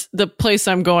 Does the place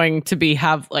I'm going to be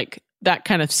have like that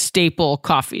kind of staple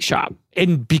coffee shop?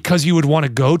 And because you would want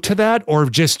to go to that, or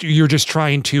you're just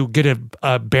trying to get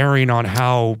a bearing on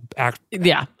how...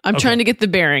 Yeah, I'm trying to get the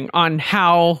bearing on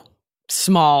how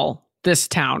small this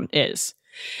town is.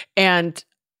 And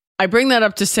I bring that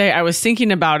up to say I was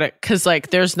thinking about it because like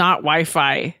there's not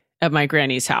Wi-Fi at my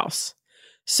granny's house.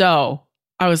 So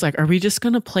I was like, are we just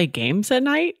going to play games at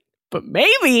night? But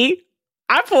maybe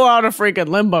I pull out a freaking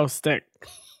limbo stick.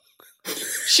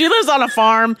 She lives on a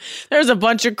farm. There's a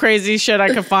bunch of crazy shit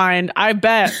I could find. I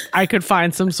bet I could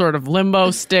find some sort of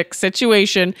limbo stick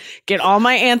situation, get all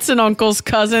my aunts and uncles,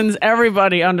 cousins,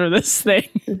 everybody under this thing.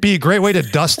 Be a great way to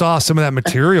dust off some of that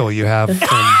material you have.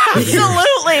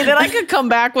 Absolutely. Then I could come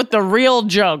back with the real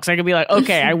jokes. I could be like,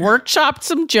 okay, I workshopped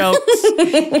some jokes.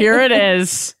 Here it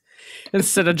is.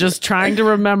 Instead of just trying to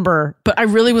remember. But I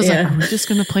really was like, are we just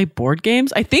going to play board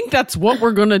games? I think that's what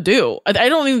we're going to do. I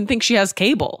don't even think she has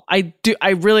cable. I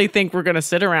really think we're going to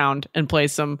sit around and play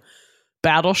some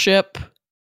Battleship.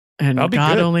 And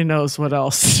God only knows what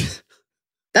else.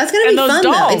 That's going to be fun,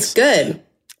 though. It's good.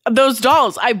 Those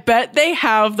dolls. I bet they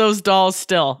have those dolls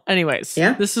still. Anyways,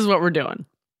 this is what we're doing.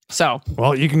 So.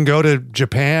 Well, you can go to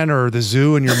Japan or the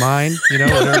zoo in your mind,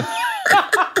 whatever.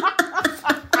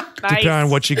 Nice. Depending on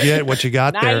what you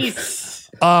got there.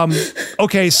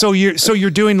 Okay, so you're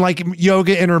doing like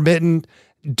yoga intermittent.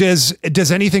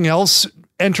 Does anything else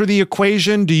enter the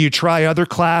equation? Do you try other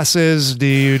classes? Do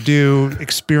you do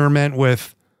experiment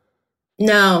with?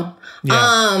 No,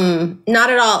 not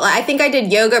at all. I think I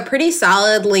did yoga pretty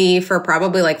solidly for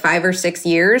probably like 5 or 6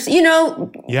 years.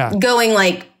 Going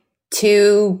like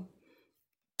 2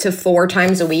 to 4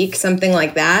 times a week, something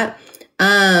like that.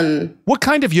 What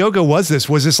kind of yoga was this?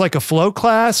 Was this like a flow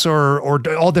class or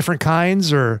all different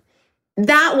kinds or?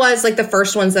 That was like the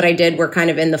first ones that I did were kind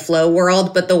of in the flow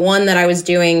world. But the one that I was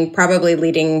doing probably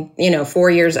leading, 4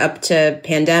 years up to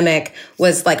pandemic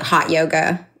was like hot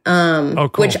yoga, cool.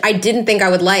 Which I didn't think I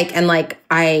would like. And like,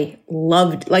 I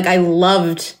loved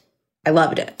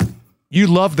it. You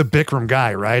love the Bikram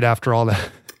guy, right? After all that,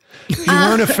 you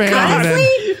weren't a fan.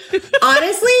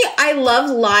 Honestly, I love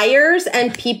liars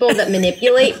and people that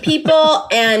manipulate people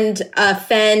and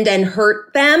offend and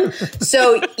hurt them.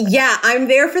 So, yeah, I'm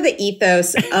there for the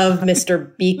ethos of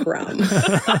Mr.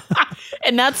 Bikram.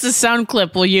 And that's the sound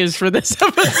clip we'll use for this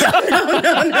episode.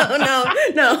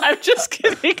 No. I'm just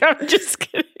kidding.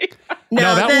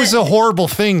 No, that was a horrible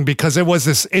thing because it was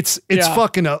this. It's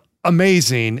fucking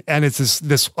amazing, and it's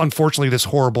this. Unfortunately, this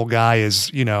horrible guy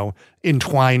is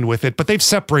entwined with it, but they've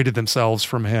separated themselves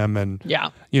from him, and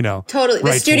totally.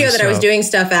 The studio that I was doing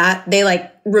stuff at, they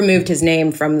like removed his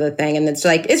name from the thing, and it's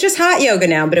like it's just hot yoga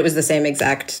now, but it was the same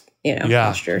exact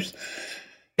postures.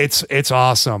 It's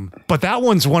awesome, but that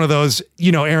one's one of those.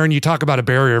 Aaron, you talk about a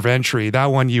barrier of entry. That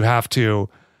one you have to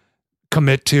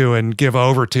commit to and give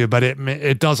over to, but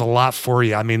it does a lot for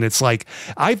you. I mean, it's like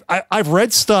I've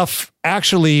read stuff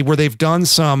actually where they've done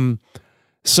some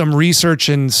research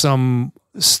and some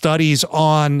studies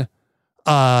on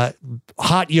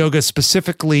hot yoga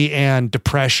specifically and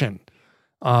depression,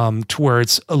 to where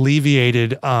it's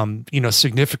alleviated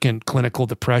significant clinical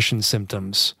depression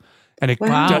symptoms. And it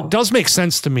does make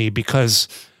sense to me because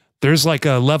there's like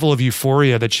a level of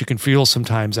euphoria that you can feel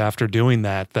sometimes after doing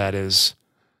that is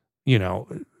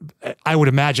I would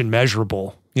imagine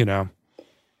measurable,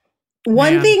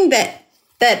 One thing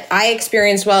that I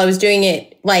experienced while I was doing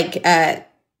it, like,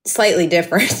 slightly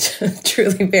different,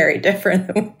 truly very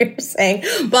different than what you're saying.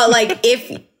 But like,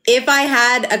 if I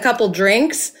had a couple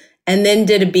drinks and then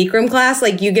did a Bikram class,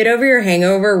 like you get over your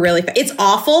hangover really fast. It's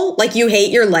awful. Like you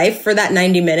hate your life for that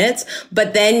 90 minutes,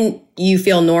 but then you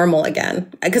feel normal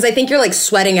again. Cause I think you're like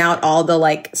sweating out all the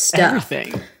like stuff.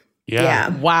 Everything. Yeah.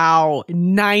 Wow.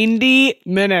 90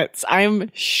 minutes.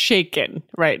 I'm shaken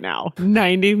right now.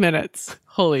 90 minutes.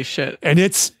 Holy shit. And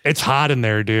it's hot in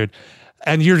there, dude.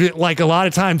 And you're like, a lot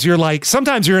of times you're like,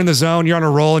 sometimes you're in the zone, you're on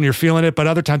a roll and you're feeling it. But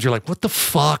other times you're like, what the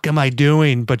fuck am I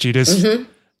doing? But you just,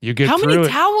 you get How through many it.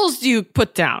 towels do you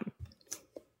put down?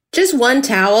 Just one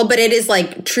towel, but it is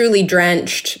like truly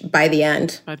drenched by the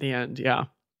end. By the end, yeah.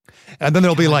 And then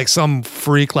there'll be like some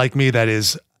freak like me that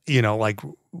is, like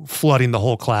flooding the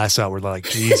whole class out. We're like,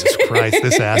 Jesus Christ,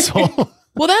 this asshole.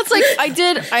 Well, that's like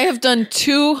I've done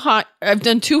two hot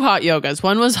yogas.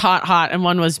 One was hot, and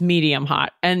one was medium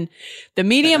hot. And the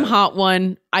medium hot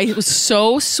one, I was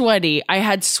so sweaty. I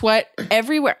had sweat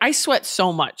everywhere. I sweat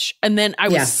so much. And then I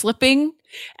was slipping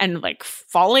and like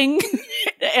falling.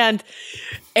 and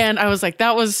I was like,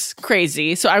 that was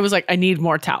crazy. So I was like, I need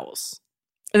more towels.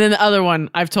 And then the other one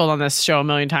I've told on this show a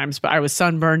million times, but I was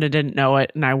sunburned and didn't know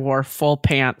it. And I wore full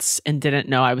pants and didn't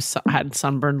know I had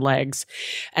sunburned legs.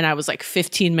 And I was like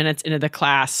 15 minutes into the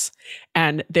class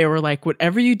and they were like,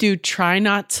 whatever you do, try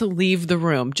not to leave the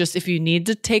room. Just if you need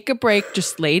to take a break,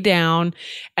 just lay down.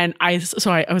 And I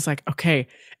was like, okay.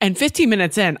 And 15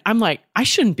 minutes in, I'm like, I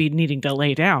shouldn't be needing to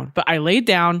lay down, but I laid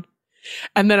down.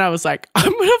 And then I was like,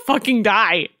 I'm going to fucking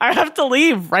die. I have to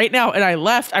leave right now. And I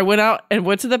left. I went out and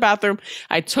went to the bathroom.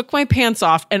 I took my pants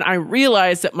off and I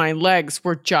realized that my legs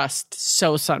were just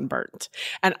so sunburnt.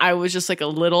 And I was just like a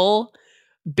little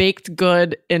baked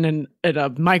good in a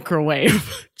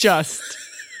microwave, just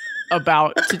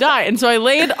about to die. And so I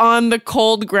laid on the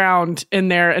cold ground in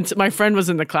there. And so my friend was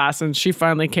in the class and she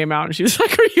finally came out and she was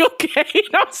like, are you okay?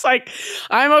 And I was like,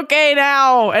 I'm okay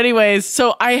now. Anyways,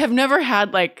 so I have never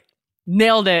had like,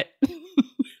 nailed it.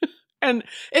 And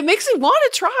it makes me want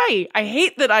to try. I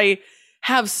hate that I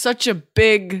have such a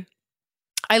big,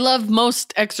 I love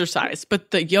most exercise, but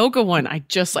the yoga one, I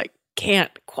just like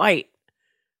can't quite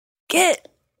get.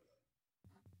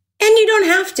 And you don't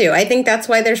have to. I think that's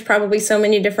why there's probably so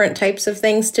many different types of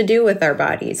things to do with our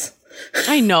bodies.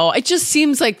 I know. It just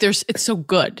seems like it's so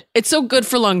good. It's so good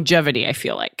for longevity, I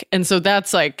feel like. And so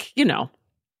that's like,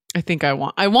 I think I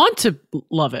want to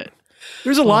love it.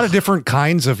 There's a lot of different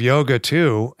kinds of yoga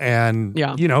too. And,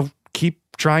 keep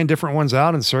trying different ones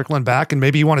out and circling back. And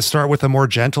maybe you want to start with a more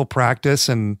gentle practice.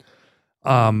 And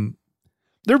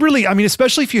they're really,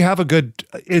 especially if you have a good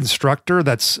instructor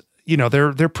that's,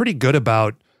 they're pretty good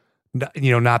about,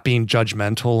 not being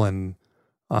judgmental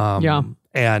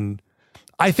and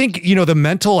I think, the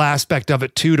mental aspect of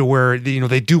it too, to where,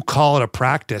 they do call it a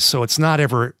practice. So it's not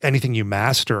ever anything you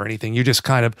master or anything. You just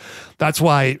kind of, that's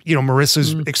why,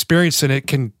 Marissa's experience in it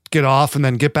can get off and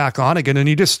then get back on again. And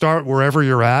you just start wherever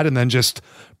you're at and then just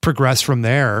progress from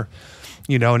there,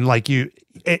 and like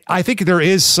I think there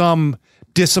is some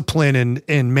discipline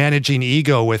in managing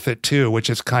ego with it too,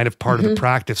 which is kind of part of the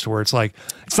practice where it's like,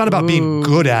 it's not about being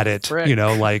good at it,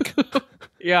 like.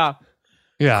 Yeah.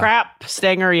 Yeah. Crap,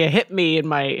 Stanger, you hit me in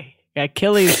my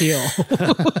Achilles heel.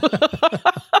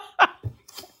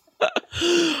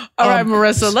 All right,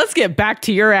 Marissa, let's get back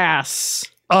to your ass.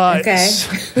 Okay.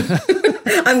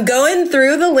 I'm going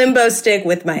through the limbo stick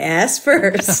with my ass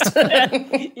first.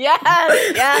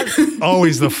 Yes.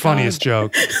 Always the funniest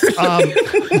joke.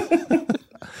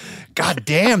 God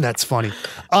damn, that's funny.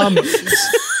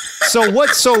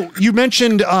 So you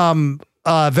mentioned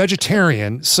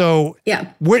vegetarian. So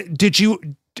yeah.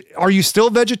 Are you still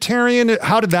vegetarian?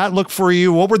 How did that look for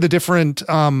you? What were the different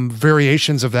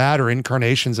variations of that or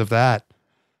incarnations of that?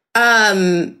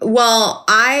 Well,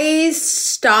 I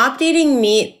stopped eating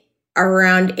meat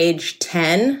around age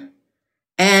 10.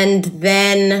 And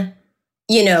then,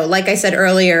 like I said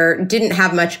earlier, didn't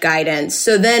have much guidance.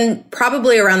 So then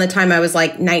probably around the time I was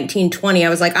like 19, 20, I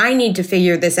was like, I need to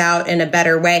figure this out in a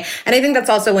better way. And I think that's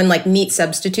also when like meat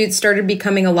substitutes started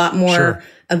becoming a lot more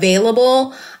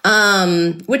available,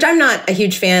 which I'm not a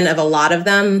huge fan of a lot of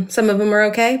them. Some of them are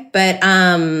okay, but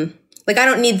like I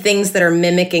don't need things that are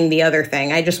mimicking the other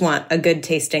thing. I just want a good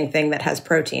tasting thing that has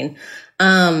protein.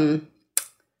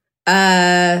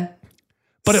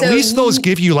 But at least those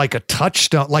give you like a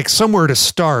touchstone, like somewhere to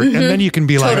start. And then you can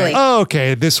be like, oh,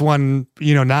 okay, this one,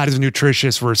 not as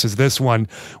nutritious versus this one.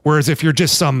 Whereas if you're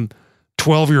just some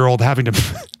 12-year-old having to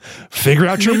figure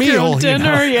out your meal.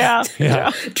 Dinner, yeah.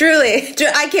 Truly.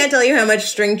 I can't tell you how much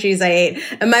string cheese I ate.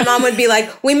 And my mom would be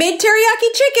like, we made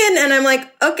teriyaki chicken. And I'm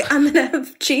like, okay, I'm going to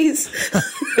have cheese.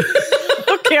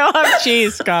 Okay, I'll have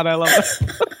cheese. God, I love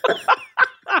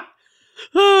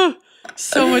it.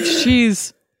 So much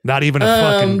cheese. Not even a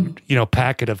fucking,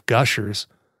 packet of Gushers.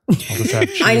 I'll just have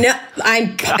cheese. I know.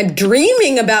 I'm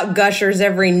dreaming about Gushers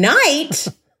every night.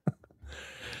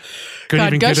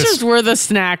 God, Gushers were the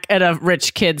snack at a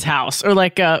rich kid's house, or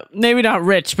like maybe not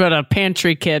rich, but a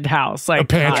pantry kid house. Like a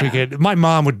pantry kid. My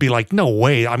mom would be like, "No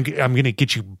way, I'm going to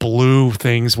get you blue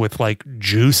things with like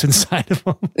juice inside of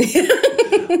them."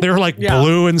 They were like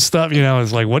blue and stuff.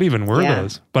 It's like, what even were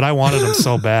those? But I wanted them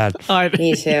so bad.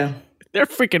 Me too. They're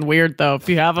freaking weird though. If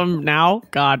you have them now,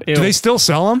 God, ew. Do they still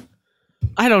sell them?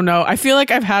 I don't know. I feel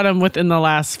like I've had them within the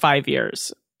last 5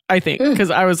 years, I think,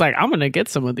 because I was like, I'm going to get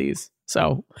some of these.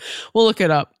 So we'll look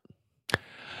it up.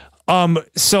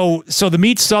 So the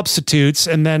meat substitutes,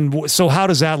 and then, so how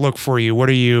does that look for you? What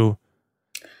are you?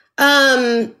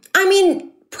 I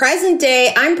mean, present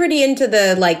day, I'm pretty into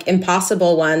the like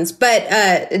impossible ones, but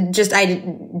I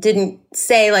didn't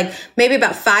say, like, maybe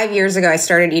about 5 years ago, I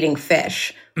started eating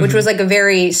fish, which was like a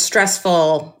very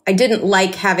stressful, I didn't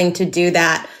like having to do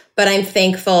that, but I'm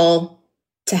thankful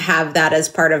to have that as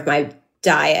part of my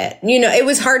diet. You know, it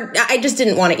was hard. I just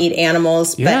didn't want to eat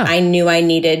animals, but I knew I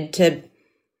needed to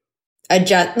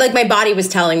adjust. Like, my body was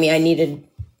telling me I needed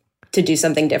to do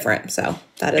something different. So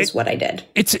that is what I did.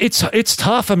 It's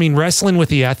tough. I mean, wrestling with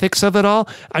the ethics of it all.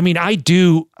 I mean, I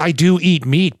do eat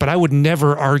meat, but I would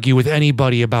never argue with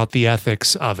anybody about the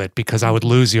ethics of it because I would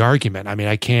lose the argument. I mean,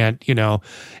 I can't, you know.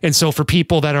 And so for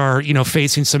people that are, you know,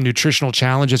 facing some nutritional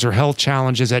challenges or health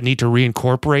challenges that need to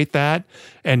reincorporate that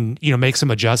and, you know, make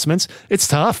some adjustments, it's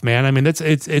tough, man. I mean,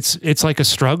 it's like a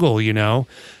struggle, you know.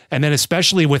 And then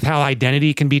especially with how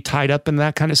identity can be tied up in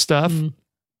that kind of stuff.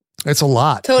 It's a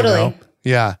lot. Totally. You know?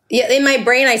 Yeah. Yeah. In my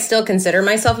brain, I still consider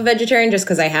myself a vegetarian just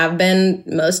because I have been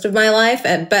most of my life.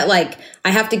 But like,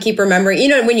 I have to keep remembering, you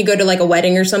know, when you go to like a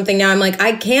wedding or something now, I'm like,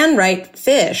 I can write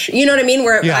fish. You know what I mean?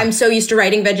 Where I'm so used to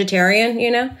writing vegetarian, you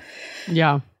know?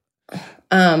 Yeah.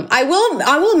 I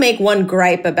will make one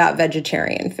gripe about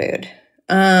vegetarian food.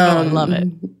 I love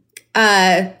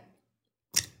it.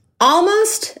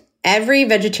 Almost every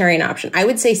vegetarian option, I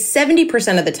would say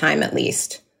 70% of the time at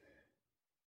least,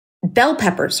 bell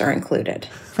peppers are included.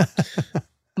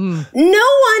 No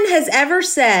one has ever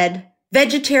said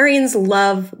vegetarians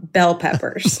love bell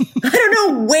peppers. I don't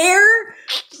know where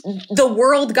the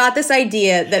world got this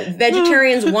idea that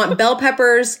vegetarians want bell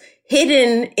peppers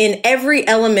hidden in every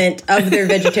element of their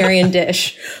vegetarian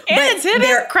dish. And but it's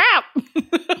hidden? Crap.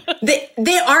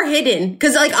 They are hidden.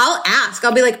 Because, like,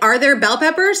 I'll be like, are there bell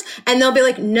peppers? And they'll be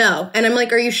like, no. And I'm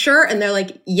like, are you sure? And they're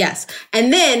like, yes.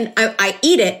 And then I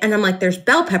eat it, and I'm like, there's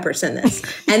bell peppers in this.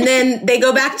 And then they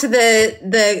go back to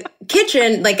the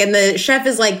kitchen, like, and the chef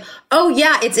is like, oh,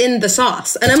 yeah, it's in the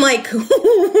sauce. And I'm like,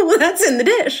 that's in the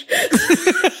dish.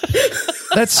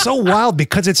 That's so wild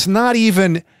because it's not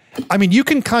even... I mean, you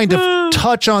can kind of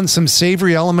touch on some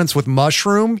savory elements with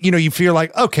mushroom. You know, you feel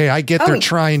like, okay, I get they're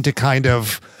trying to kind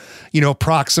of, you know,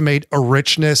 approximate a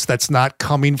richness that's not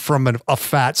coming from a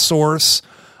fat source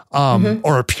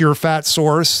or a pure fat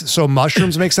source. So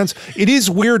mushrooms make sense. It is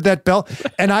weird that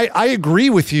and I agree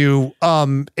with you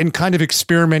in kind of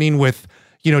experimenting with,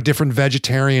 you know, different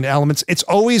vegetarian elements. It's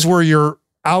always where you're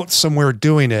out somewhere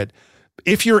doing it.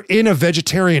 If you're in a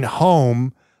vegetarian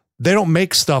home, they don't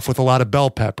make stuff with a lot of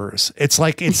bell peppers. It's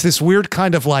like, it's this weird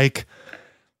kind of like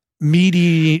meat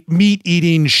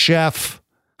eating chef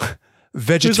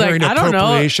vegetarian like,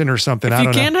 appropriation or something. If you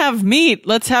can't have meat,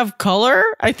 let's have color.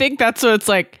 I think that's what it's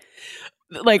like,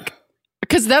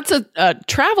 because that's a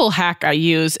travel hack I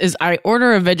use is I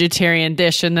order a vegetarian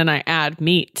dish and then I add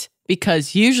meat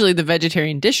because usually the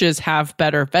vegetarian dishes have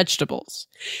better vegetables.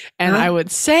 And I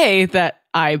would say that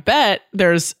I bet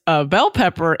there's a bell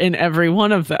pepper in every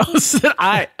one of those.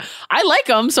 I like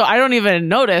them, so I don't even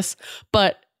notice.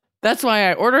 But that's why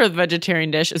I order the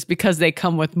vegetarian dish is because they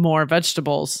come with more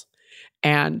vegetables,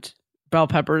 and bell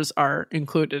peppers are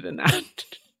included in that.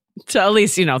 To at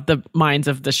least, you know, the minds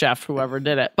of the chef, whoever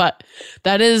did it. But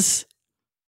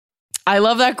I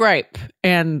love that gripe,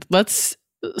 and let's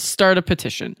start a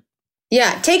petition.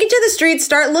 Yeah, take it to the streets,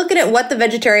 start looking at what the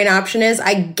vegetarian option is.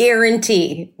 I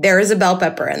guarantee there is a bell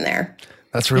pepper in there.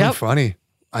 That's really funny.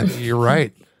 You're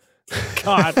right.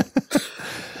 God.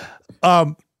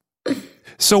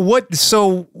 So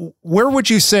where would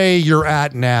you say you're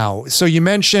at now? So you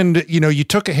mentioned, you know, you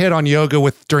took a hit on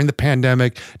yoga during the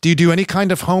pandemic. Do you do any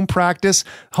kind of home practice?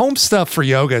 Home stuff for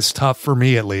yoga is tough for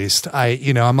me, at least.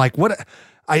 I'm like,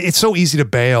 it's so easy to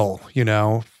bail, you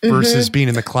know, versus being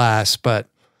in the class, but.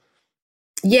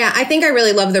 Yeah, I think I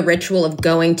really love the ritual of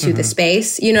going to the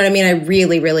space. You know what I mean? I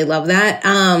really, really love that.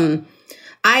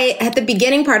 At the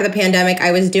beginning part of the pandemic,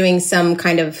 I was doing some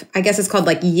kind of, I guess it's called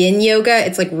like yin yoga.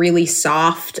 It's like really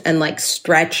soft and like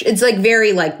stretch. It's like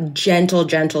very like gentle.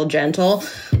 And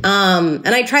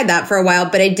I tried that for a while,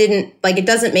 but it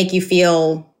doesn't make you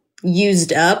feel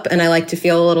used up. And I like to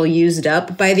feel a little used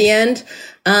up by the end.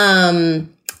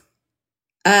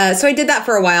 So I did that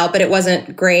for a while, but it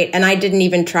wasn't great. And I didn't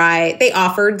even try. They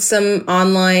offered some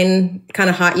online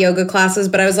kind of hot yoga classes,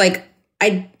 but I was like,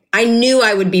 I knew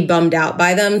I would be bummed out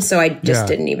by them. So I just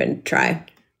didn't even try.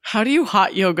 How do you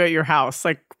hot yoga at your house?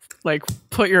 Like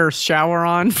put your shower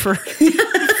on for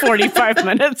 45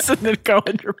 minutes and then go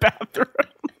in your bathroom.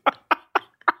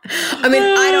 I mean,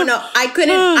 I don't know. I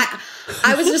couldn't.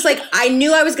 I was just like, I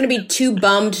knew I was going to be too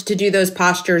bummed to do those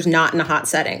postures not in a hot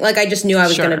setting. Like, I just knew I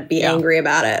was going to be angry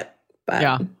about it.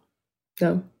 But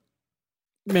no,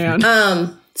 man.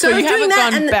 So you haven't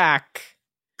gone back.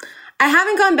 I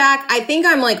haven't gone back. I think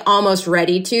I'm like almost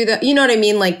ready to. You know what I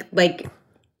mean? Like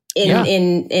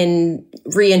in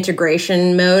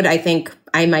reintegration mode. I think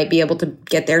I might be able to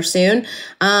get there soon.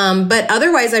 But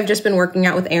otherwise, I've just been working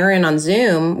out with Aaron on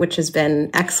Zoom, which has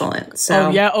been excellent.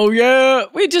 So oh yeah.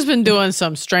 We've just been doing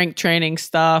some strength training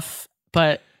stuff.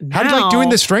 But how do you like doing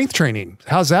the strength training?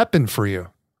 How's that been for you?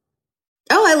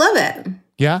 Oh, I love it.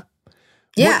 Yeah.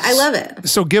 Yeah, I love it.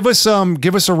 So give us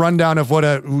a rundown of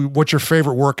what your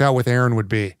favorite workout with Aaron would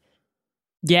be.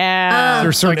 Yeah. Are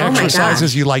there certain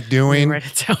exercises you like doing? Write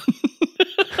it down.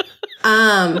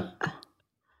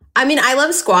 I mean, I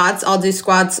love squats. I'll do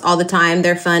squats all the time.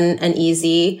 They're fun and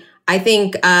easy. I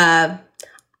think I'm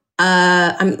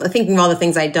thinking of all the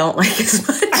things I don't like as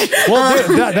much.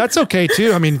 Well, that's okay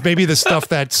too. I mean, maybe the stuff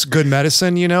that's good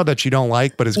medicine, that you don't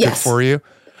like, but is good for you.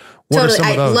 What totally. are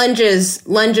some of those?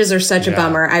 Lunges are such a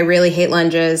bummer. I really hate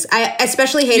lunges. I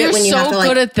especially hate it when you have to You're so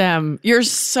good at them. You're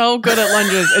so good at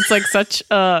lunges. It's like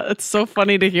it's so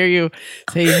funny to hear you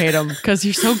say you hate them because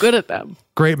you're so good at them.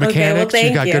 Great mechanics. Okay,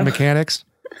 well, you got good mechanics.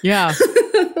 Yeah.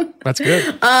 That's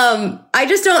good. I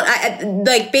just don't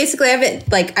basically I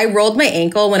haven't I rolled my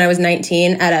ankle when I was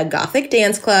 19 at a Gothic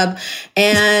dance club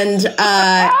and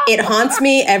it haunts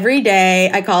me every day.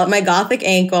 I call it my Gothic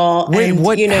ankle. Wait,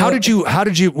 what how did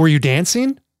you were you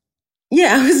dancing?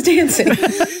 Yeah, I was dancing.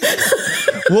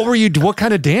 What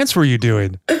kind of dance were you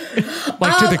doing?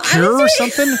 Like to The Cure or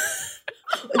something?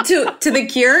 To The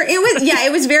Cure?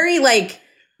 It was very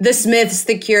The Smiths,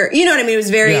 The Cure, you know what I mean? It was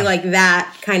very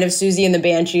that kind of Susie and the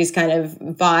Banshees kind of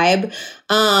vibe.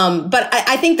 But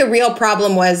I think the real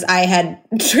problem was I had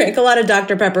drank a lot of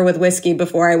Dr. Pepper with whiskey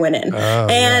before I went in.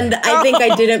 I think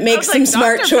I didn't make some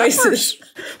smart choices.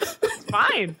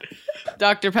 Fine.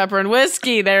 Dr. Pepper and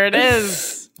whiskey, there it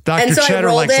is. Dr.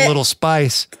 Cheddar likes a little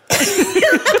spice.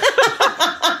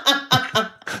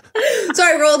 So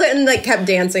I rolled it and kept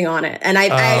dancing on it. And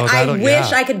I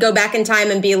wish I could go back in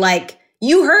time and be like,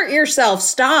 you hurt yourself,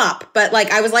 stop. But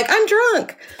I was like, I'm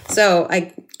drunk. So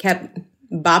I kept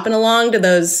bopping along to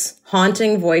those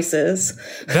haunting voices.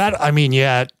 That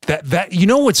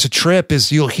what's a trip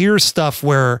is you'll hear stuff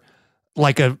where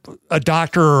a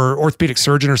doctor or orthopedic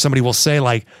surgeon or somebody will say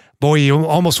boy, you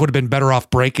almost would have been better off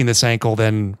breaking this ankle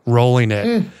than rolling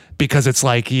it. Because it's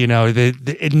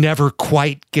it never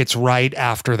quite gets right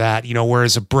after that,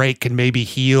 whereas a break can maybe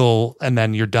heal and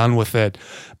then you're done with it.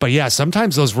 But yeah,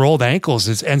 sometimes those rolled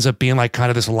ankles ends up being kind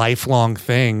of this lifelong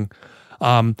thing.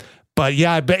 But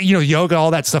yeah, I bet, yoga, all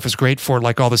that stuff is great for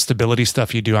all the stability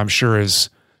stuff you do, I'm sure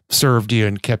has served you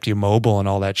and kept you mobile and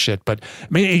all that shit. But I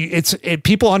mean,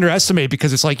 people underestimate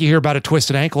because it's you hear about a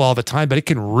twisted ankle all the time, but it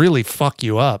can really fuck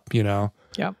you up, Yeah.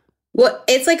 Well,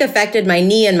 it's affected my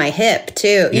knee and my hip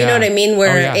too. You know what I mean?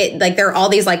 Where it there are all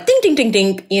these ding, ding, ding,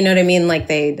 ding. You know what I mean?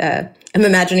 I'm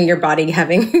imagining your body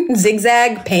having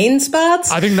zigzag pain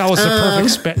spots. I think that was the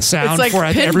perfect sound for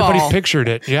it. Everybody pictured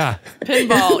it. Yeah.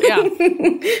 Pinball. Yeah.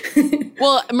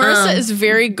 Well, Marissa is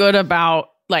very good about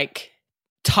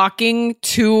talking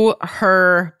to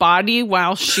her body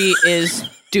while she is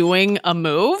doing a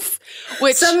move,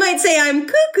 which some might say I'm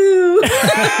cuckoo.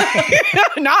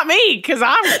 Not me, because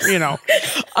I'm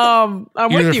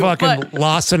I'm you're with you. Fucking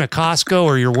lost in a Costco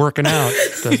or you're working out.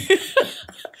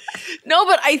 No,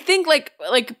 but I think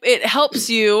it helps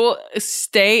you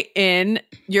stay in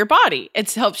your body.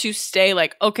 It helps you stay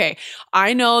okay,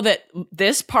 I know that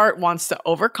this part wants to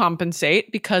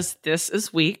overcompensate because this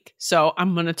is weak. So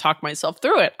I'm going to talk myself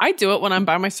through it. I do it when I'm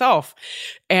by myself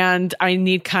and I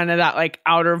need kind of that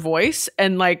outer voice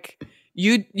and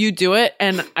you do it.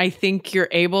 And I think you're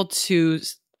able to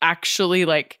actually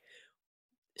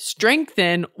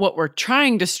strengthen what we're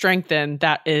trying to strengthen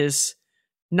that is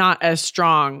not as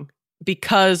strong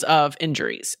because of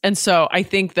injuries. And so I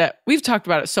think that we've talked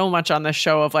about it so much on this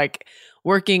show of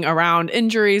working around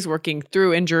injuries, working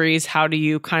through injuries. How do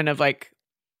you kind of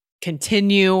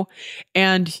continue?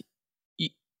 And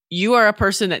you are a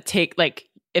person that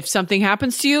if something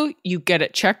happens to you, you get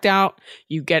it checked out.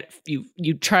 You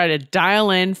try to dial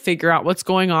in, figure out what's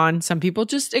going on. Some people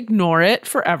just ignore it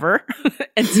forever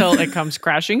until it comes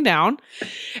crashing down.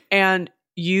 And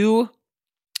you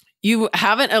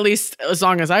haven't, at least as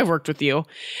long as I've worked with you,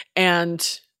 and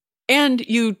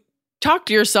you talk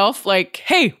to yourself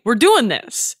hey, we're doing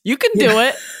this. You can do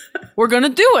it. We're going to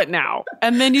do it now.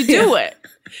 And then you do it.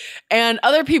 And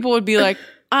other people would be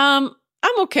I'm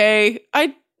okay.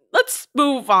 let's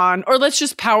move on, or let's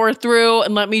just power through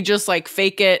and let me just like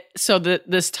fake it so that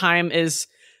this time is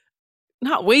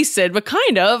not wasted, but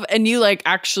kind of, and you like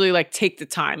actually like take the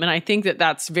time. And I think that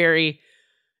that's very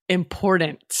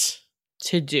important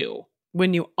to do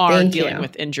when you are dealing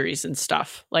with injuries and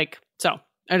stuff. Like, so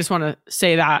I just want to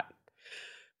say that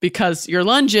because your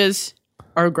lunges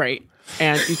are great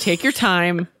and you take your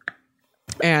time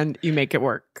and you make it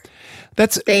work.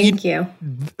 Thank you.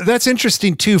 That's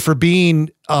interesting too, for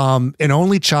being an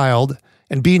only child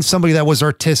and being somebody that was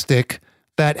artistic,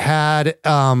 that had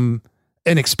an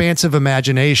expansive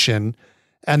imagination,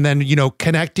 and then,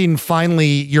 connecting finally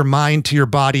your mind to your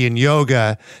body in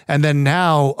yoga, and then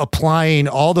now applying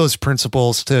all those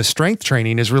principles to strength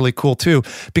training is really cool too.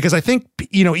 Because I think,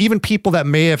 even people that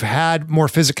may have had more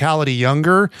physicality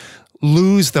younger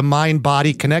lose the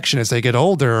mind-body connection as they get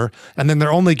older, and then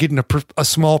they're only getting a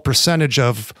small percentage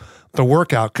of the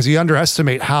workout, because you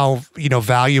underestimate how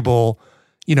valuable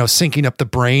syncing up the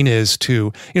brain is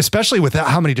to, especially with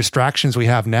how many distractions we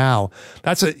have now.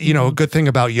 That's a good thing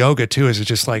about yoga too, is it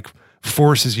just like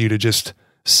forces you to just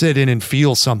sit in and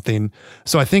feel something.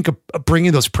 So I think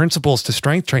bringing those principles to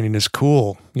strength training is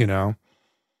cool. Yeah.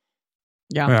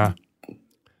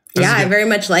 Yeah, I very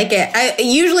much like it. I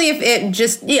usually, if it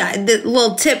just, the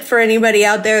little tip for anybody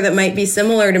out there that might be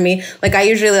similar to me, like I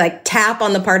usually like tap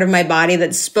on the part of my body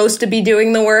that's supposed to be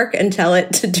doing the work and tell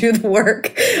it to do the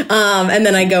work. And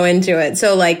then I go into it.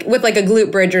 So like with like a glute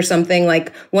bridge or something,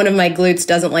 like one of my glutes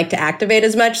doesn't like to activate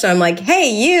as much. So I'm like, hey,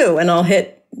 you, and I'll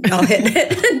hit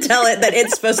it and tell it that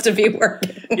it's supposed to be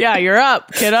working. Yeah, you're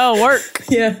up, kiddo, work.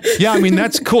 Yeah. Yeah, I mean,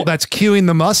 that's cool. That's cueing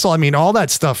the muscle. I mean, all that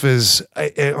stuff is,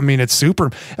 it's super.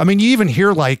 I mean, you even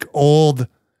hear like old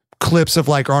clips of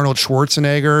like Arnold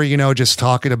Schwarzenegger, just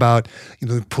talking about,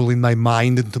 pulling my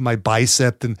mind into my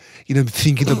bicep and,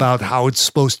 thinking about how it's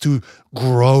supposed to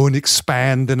grow and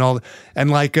expand and all.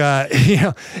 And like,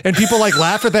 and people like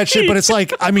laugh at that shit, but it's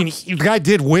like, I mean, the guy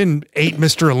did win 8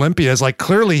 Mr. Olympias. Like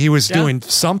clearly he was doing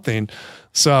something.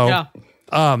 So,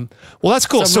 well, that's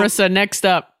cool. So Marissa, next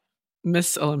up,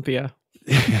 Miss Olympia.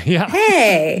 Yeah.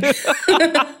 Hey.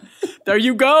 There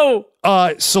you go.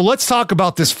 So let's talk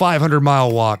about this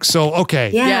 500-mile walk. So,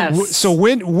 okay. Yes. So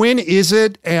when is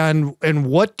it, and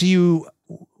what's your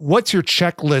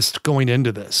checklist going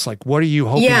into this? Like, what are you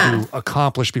hoping to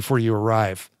accomplish before you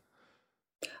arrive?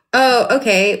 Oh,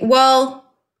 okay. Well,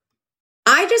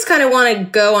 I just kind of want to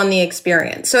go on the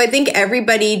experience. So I think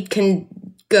everybody can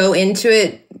go into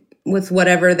it with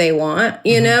whatever they want,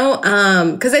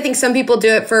 because I think some people do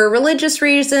it for religious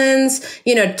reasons,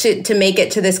 to make it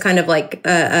to this kind of like,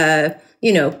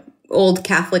 old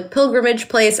Catholic pilgrimage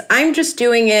place. I'm just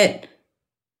doing it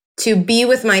to be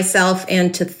with myself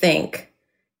and to think.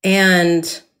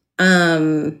 And,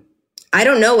 I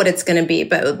don't know what it's going to be,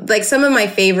 but like some of my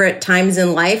favorite times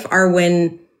in life are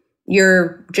when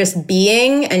you're just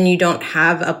being and you don't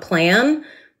have a plan.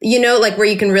 Like where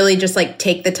you can really just like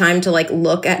take the time to like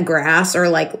look at grass or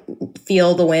like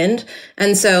feel the wind.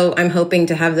 And so I'm hoping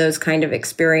to have those kind of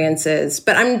experiences,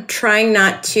 but I'm trying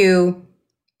not to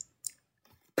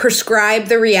prescribe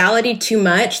the reality too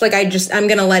much. Like I'm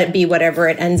going to let it be whatever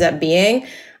it ends up being.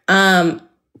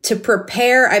 To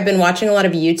prepare, I've been watching a lot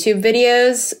of YouTube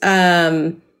videos,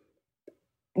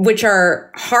 which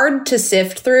are hard to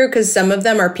sift through because some of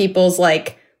them are people's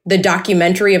like the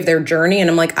documentary of their journey. And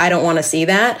I'm like, I don't want to see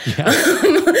that.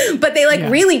 Yeah. But they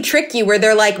like really trick you where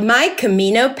they're like, my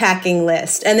Camino packing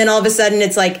list. And then all of a sudden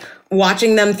it's like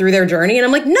watching them through their journey. And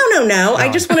I'm like, no.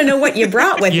 I just want to know what you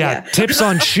brought with you. Tips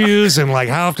on shoes and like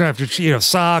how often after,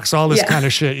 socks, all this kind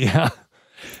of shit. Yeah.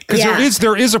 Because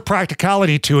there is a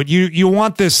practicality to it. You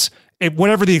want this,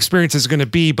 whatever the experience is going to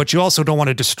be, but you also don't want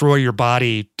to destroy your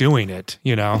body doing it,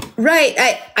 Right.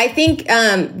 I think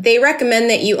they recommend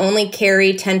that you only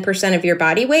carry 10% of your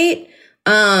body weight.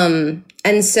 And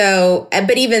so,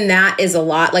 but even that is a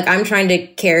lot. Like I'm trying to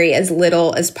carry as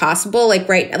little as possible. Like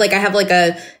I have like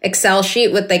a Excel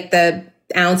sheet with like the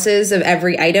ounces of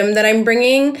every item that I'm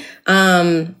bringing.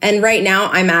 And right now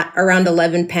I'm at around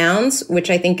 11 pounds, which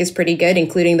I think is pretty good,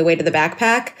 including the weight of the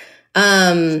backpack.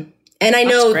 And I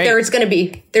know there's going to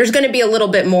be a little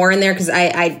bit more in there because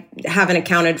I haven't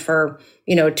accounted for,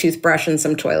 a toothbrush and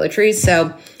some toiletries.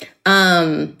 So,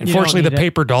 unfortunately, the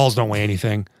paper dolls don't weigh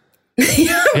anything.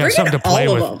 Something to play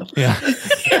with. Yeah.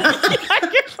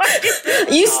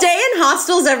 You stay in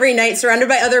hostels every night surrounded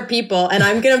by other people, and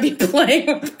I'm going to be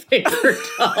playing with paper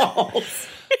dolls.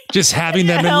 Just having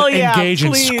them engage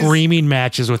in screaming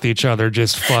matches with each other,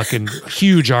 just fucking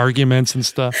huge arguments and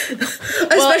stuff.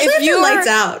 Especially if the lights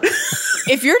out.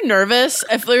 if you're nervous,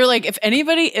 if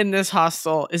anybody in this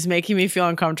hostel is making me feel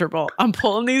uncomfortable, I'm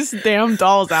pulling these damn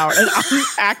dolls out and I'm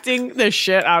acting the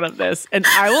shit out of this. And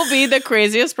I will be the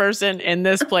craziest person in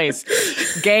this place.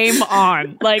 Game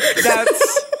on. Like,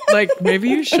 that's like, maybe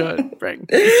you should bring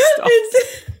stuff.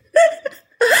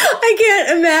 I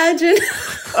can't imagine.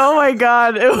 Oh my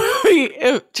God. It would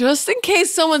be, just in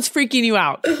case someone's freaking you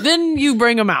out, then you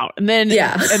bring them out. And then,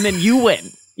 and then you win.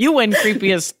 You win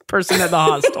creepiest person at the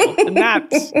hostel. And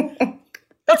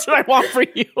that's what I want for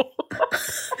you.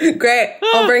 Great.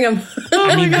 I'll bring them.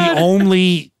 I mean,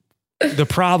 the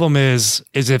problem is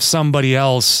if somebody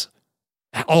else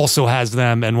also has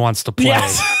them and wants to play,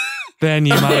 then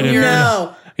you might have.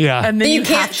 No. Yeah. And then you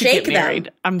can't shake them.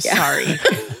 Married. I'm sorry.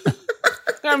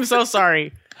 I'm so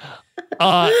sorry.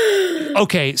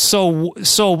 Okay. So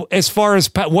as far as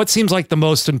what seems like the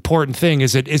most important thing,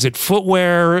 is it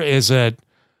footwear? Is it?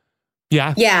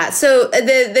 Yeah. Yeah. So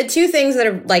the two things that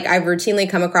are like I've routinely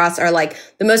come across are like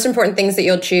the most important things that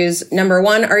you'll choose. Number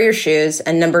one are your shoes,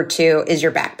 and number two is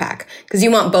your backpack, because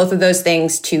you want both of those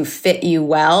things to fit you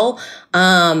well.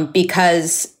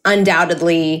 Because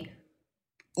undoubtedly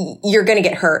you're going to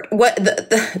get hurt.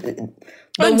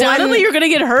 Undoubtedly you're going to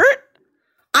get hurt?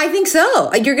 I think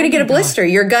so. You're going to get a blister.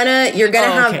 You're going to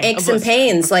have aches and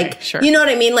pains. Okay, like, sure. You know what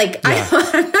I mean? Like, I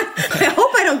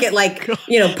hope I don't get like,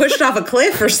 pushed off a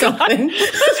cliff or something.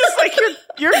 It's just like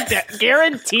you're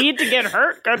guaranteed to get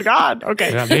hurt. Good God.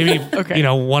 Okay. Yeah, maybe,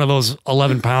 one of those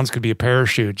 11 pounds could be a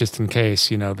parachute just in case,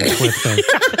 the cliff thing.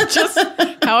 Just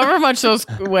however much those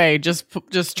weigh, just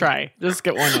try. Just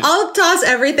get one in. I'll toss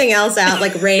everything else out,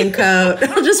 like raincoat.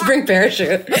 I'll just bring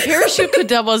parachute. A parachute could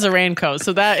double as a raincoat,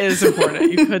 so that is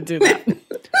important. You could do that.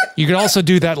 You could also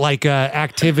do that like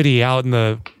activity out in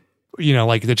the, do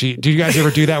you guys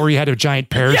ever do that where you had a giant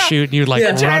parachute and you'd like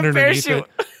run underneath it?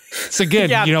 So again,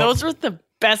 those were the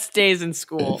best days in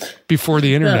school before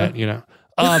the internet,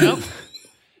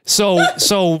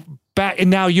 So back, and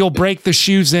now you'll break the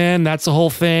shoes in. That's the whole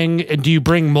thing. And do you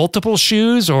bring multiple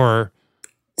shoes or?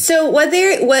 So what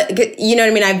you know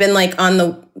what I mean? I've been like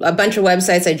on a bunch of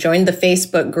websites. I joined the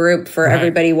Facebook group for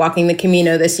everybody walking the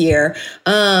Camino this year.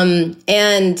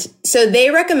 And so they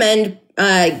recommend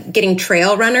getting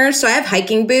trail runners. So I have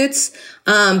hiking boots.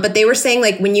 But they were saying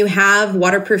like when you have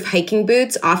waterproof hiking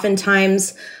boots,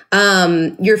 oftentimes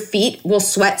your feet will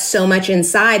sweat so much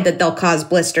inside that they'll cause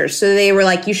blisters. So they were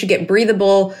like, you should get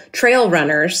breathable trail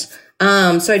runners.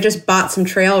 So I just bought some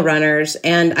trail runners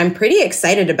and I'm pretty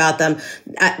excited about them.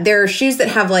 They're shoes that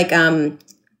have like,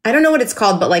 I don't know what it's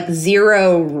called, but like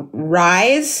zero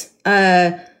rise.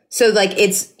 So like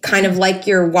it's kind of like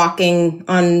you're walking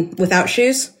on without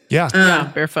shoes. Yeah.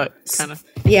 Barefoot kind of.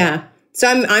 Yeah. So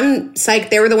I'm psyched.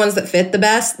 They were the ones that fit the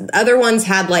best. Other ones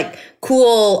had like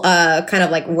cool, kind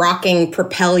of like rocking,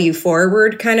 propel you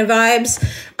forward kind of vibes.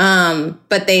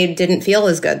 But they didn't feel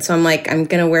as good. So I'm like, I'm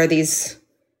going to wear these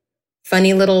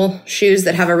funny little shoes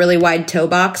that have a really wide toe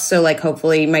box. So like,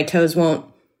 hopefully my toes won't,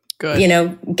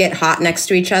 get hot next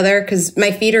to each other. Cause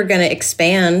my feet are going to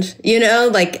expand,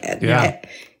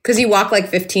 cause you walk like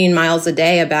 15 miles a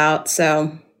day about,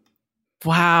 so.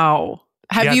 Wow.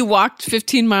 Have you walked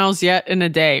 15 miles yet in a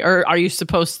day? Or are you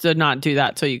supposed to not do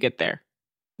that till you get there?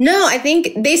 No, I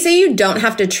think they say you don't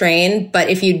have to train, but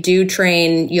if you do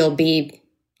train, you'll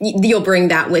bring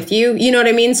that with you. You know what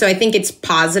I mean? So I think it's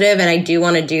positive and I do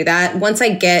want to do that. Once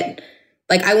I get,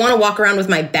 like, I want to walk around with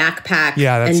my backpack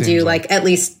and do like at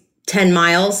least 10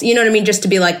 miles. You know what I mean? Just to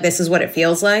be like, this is what it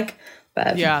feels like.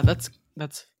 But yeah, that's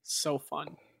so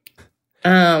fun.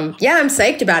 I'm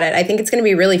psyched about it. I think it's going to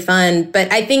be really fun.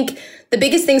 But I think the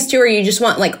biggest things too are you just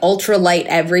want like ultralight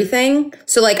everything.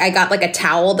 So like I got like a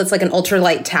towel that's like an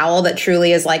ultralight towel that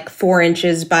truly is like 4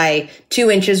 inches by 2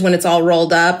 inches when it's all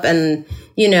rolled up, and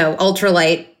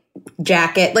ultralight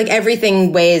jacket. Like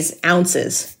everything weighs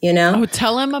ounces. Oh,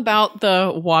 tell him about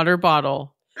the water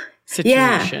bottle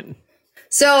situation. Yeah.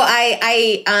 So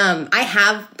I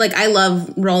have like, I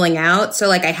love rolling out. So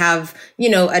like I have,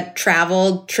 a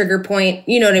travel trigger point,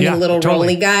 you know what I mean? A little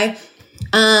rolly guy.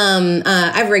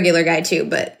 I have a regular guy too,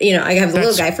 but I have the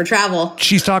little guy for travel.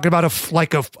 She's talking about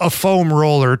a foam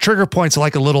roller. Trigger point's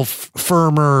like a little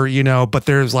firmer, but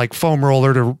there's like foam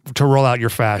roller to roll out your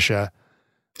fascia.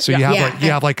 So you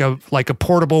have like a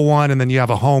portable one and then you have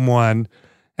a home one.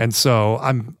 And so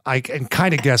I can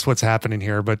kind of guess what's happening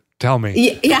here, but tell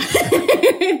me. Yeah.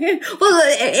 Well,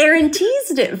 Erin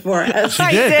teased it for us. She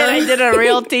did. I did a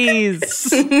real tease.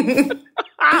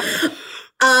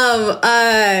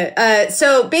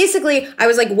 So basically I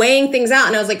was like weighing things out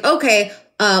and I was like, okay,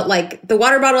 like the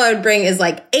water bottle I would bring is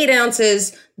like 8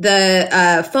 ounces.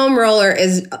 The foam roller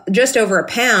is just over a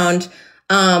pound.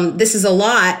 this is a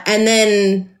lot. And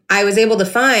then I was able to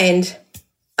find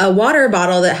a water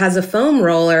bottle that has a foam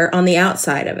roller on the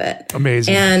outside of it.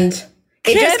 Amazing. And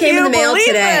it just came in the mail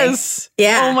today. This?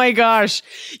 Yeah. Oh my gosh.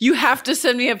 You have to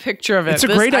send me a picture of it. It's a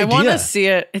great idea. I want to see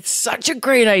it. It's such a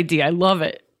great idea. I love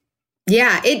it.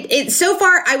 Yeah. It so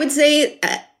far, I would say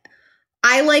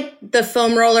I like the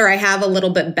foam roller I have a little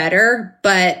bit better,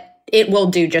 but it will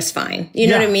do just fine. You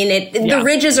know what I mean? The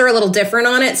ridges are a little different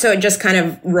on it, so it just kind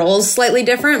of rolls slightly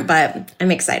different, but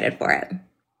I'm excited for it.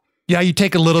 Yeah, you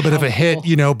take a little bit of a hit,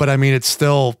 but I mean, it's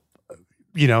still,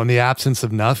 in the absence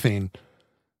of nothing.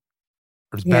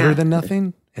 Or it's better than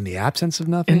nothing? In the absence of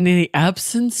nothing? In the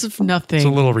absence of nothing. It's a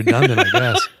little redundant, I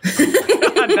guess.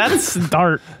 That's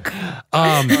dark.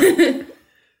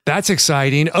 That's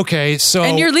exciting. Okay, so...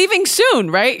 And you're leaving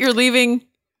soon, right? You're leaving...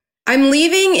 I'm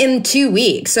leaving in 2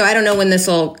 weeks, so I don't know when this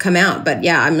will come out, but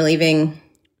yeah, I'm leaving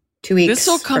 2 weeks This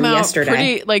will come out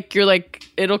yesterday. pretty,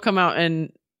 it'll come out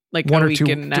in like 1 or 2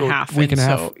 week and a half. Week and a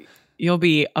half. So you'll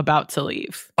be about to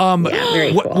leave.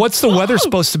 Very cool. What's the weather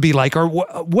supposed to be like? Or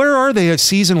where are they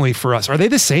seasonally for us? Are they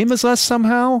the same as us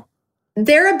somehow?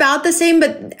 They're about the same,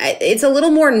 but it's a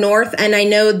little more north, and I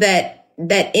know that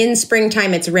in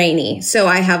springtime it's rainy. So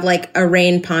I have like a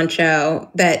rain poncho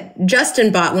that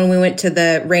Justin bought when we went to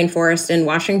the rainforest in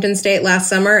Washington State last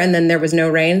summer, and then there was no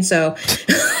rain. So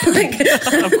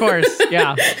of course.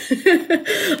 Yeah.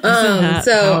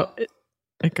 So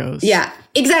it goes. Yeah,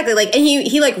 exactly. Like, and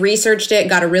he like researched it,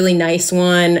 got a really nice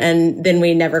one, and then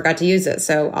we never got to use it.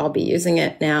 So I'll be using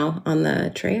it now on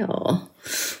the trail.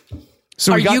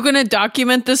 So are you going to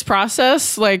document this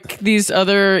process like these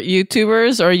other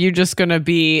YouTubers, or are you just going to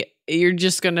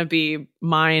be,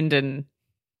 mind and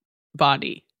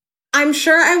body? I'm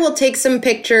sure I will take some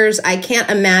pictures. I can't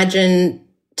imagine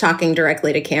talking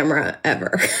directly to camera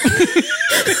ever.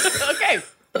 Okay.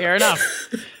 Fair enough.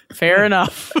 Fair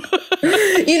enough.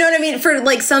 You know what I mean? For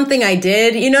like something I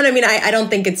did, you know what I mean? I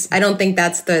don't think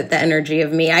that's the energy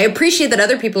of me. I appreciate that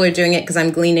other people are doing it because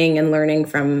I'm gleaning and learning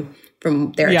from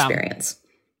their experience.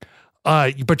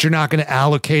 But you're not going to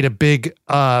allocate a big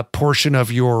portion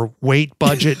of your weight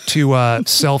budget to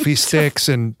selfie sticks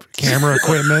and camera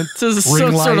equipment. So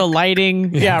some sort of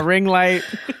lighting. Yeah, ring light.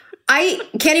 I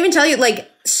can't even tell you, like,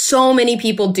 so many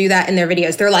people do that in their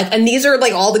videos. They're like, and these are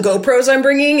like all the GoPros I'm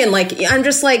bringing. And like, I'm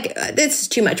just like, this is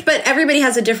too much. But everybody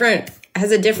has a different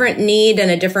need and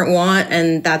a different want.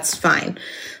 And that's fine.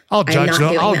 I'll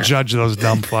judge those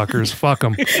dumb fuckers. Fuck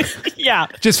them. Yeah.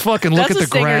 Just fucking look at the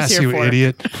grass, you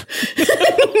idiot.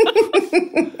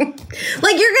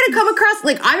 Like, you're going to come across,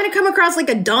 like, I'm going to come across like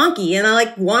a donkey, and I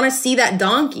like want to see that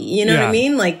donkey. You know what I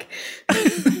mean? Like,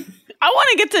 I want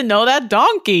to get to know that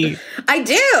donkey. I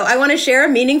do. I want to share a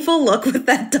meaningful look with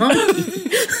that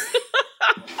donkey.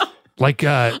 Like,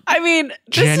 I mean,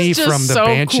 Jenny from the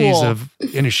Banshees of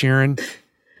Inisherin.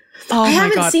 Oh, I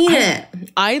haven't seen it.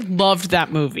 I loved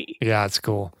that movie. Yeah, it's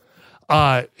cool.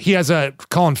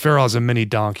 Colin Farrell has a mini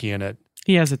donkey in it.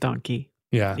 He has a donkey.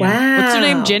 Yeah. Wow. What's her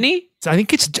name? Jenny? I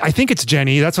think it's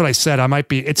Jenny. That's what I said. I might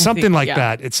be. It's something like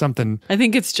that. It's something. I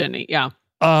think it's Jenny. Yeah.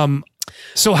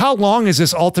 So how long is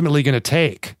this ultimately going to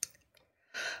take?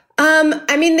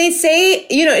 I mean, they say,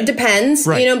 it depends,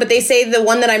 right. But they say the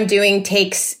one that I'm doing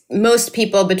takes most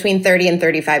people between 30 and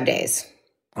 35 days.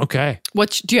 Okay.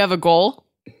 Do you have a goal?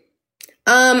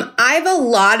 I've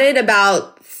allotted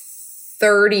about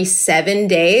 37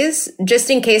 days just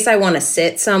in case I want to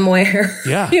sit somewhere.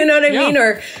 Yeah. You know what I mean?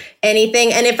 Or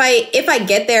anything. And if I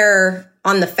get there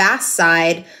on the fast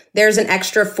side, there's an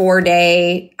extra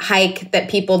 4-day hike that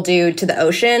people do to the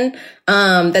ocean.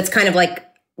 That's kind of like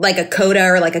a coda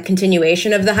or like a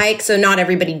continuation of the hike. So not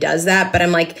everybody does that, but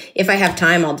I'm like, if I have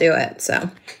time, I'll do it. So.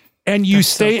 And you That's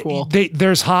stay, so cool.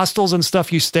 There's hostels and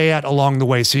stuff you stay at along the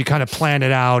way. So you kind of plan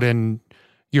it out and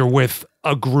you're with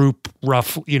a group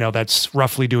that's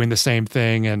roughly doing the same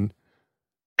thing. And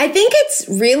I think it's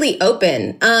really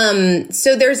open.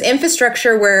 So there's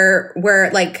infrastructure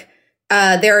where like,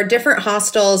 there are different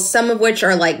hostels, some of which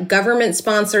are like government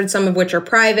sponsored, some of which are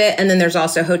private. And then there's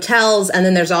also hotels. And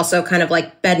then there's also kind of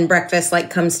like bed and breakfast, like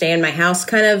come stay in my house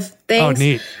kind of things.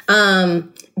 Oh, neat.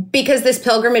 Because this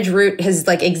pilgrimage route has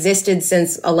like existed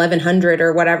since 1100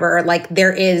 or whatever, like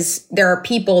there are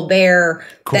people there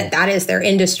cool. that is their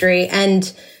industry.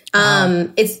 And,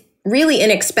 it's really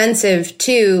inexpensive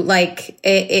too. Like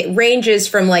it ranges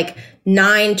from like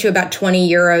 9 to about 20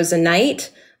 euros a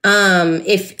night.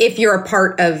 If you're a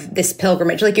part of this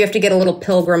pilgrimage, like you have to get a little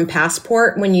pilgrim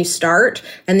passport when you start,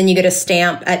 and then you get a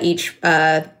stamp at each,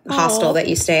 hostel that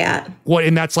you stay at. What?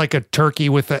 And that's like a turkey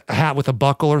with a hat with a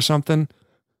buckle or something?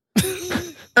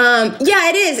 Yeah,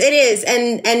 it is.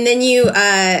 And then you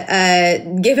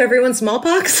give everyone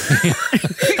smallpox.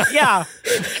 Yeah.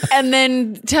 And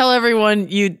then tell everyone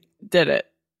you did it.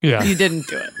 Yeah. You didn't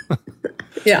do it.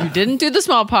 Yeah. You didn't do the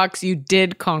smallpox. You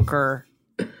did conquer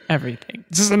everything.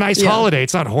 This is a nice holiday.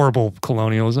 It's not horrible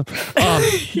colonialism.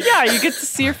 Yeah, you get to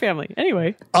see your family.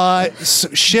 Anyway. So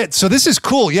this is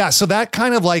cool. Yeah. So that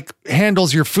kind of like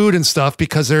handles your food and stuff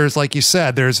because there's, like you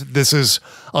said, this is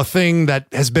a thing that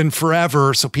has been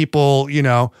forever. So people,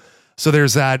 so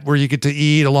there's that where you get to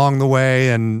eat along the way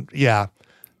and yeah.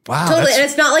 Wow. Totally. And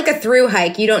it's not like a through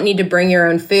hike. You don't need to bring your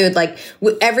own food. Like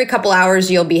every couple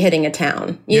hours, you'll be hitting a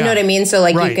town. You know what I mean? So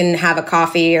like you can have a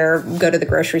coffee or go to the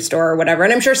grocery store or whatever.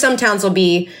 And I'm sure some towns will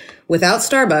be without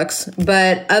Starbucks,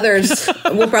 but others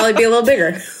will probably be a little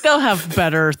bigger. They'll have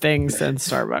better things than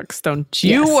Starbucks. Don't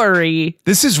you worry.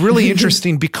 This is really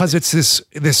interesting because it's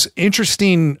this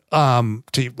interesting,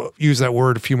 to use that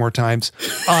word a few more times,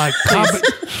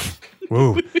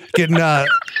 getting,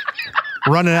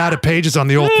 running out of pages on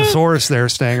the old thesaurus there,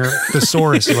 Stanger.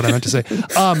 Thesaurus is what I meant to say.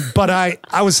 But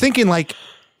I was thinking like,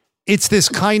 it's this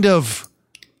kind of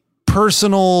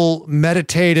personal,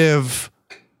 meditative,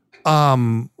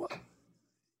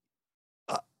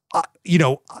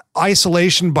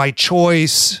 isolation by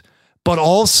choice, but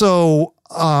also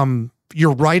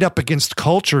you're right up against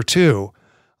culture too.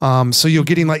 So you're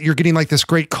getting like this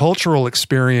great cultural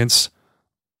experience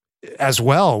as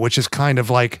well, which is kind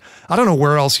of like, I don't know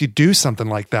where else you do something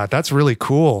like that. That's really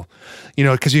cool,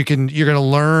 because you're going to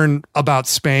learn about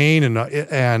Spain and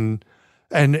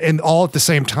all at the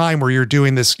same time where you're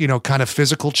doing this, kind of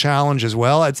physical challenge as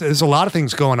well. There's a lot of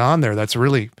things going on there. It's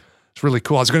really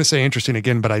cool. I was going to say interesting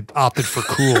again, but I opted for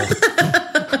cool.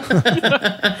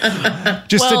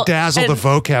 Just to dazzle the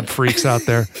vocab freaks out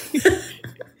there.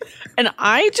 And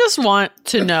I just want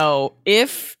to know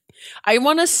if I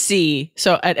want to see,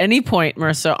 so at any point,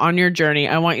 Marissa, on your journey,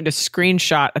 I want you to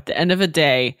screenshot at the end of a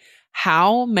day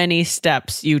how many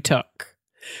steps you took.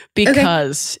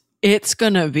 Because it's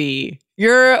going to be,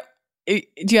 do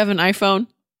you have an iPhone?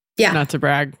 Yeah. Not to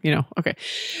brag, okay.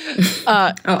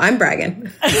 I'm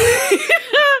bragging.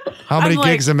 How many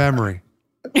gigs of memory?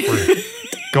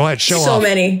 Go ahead, show off. So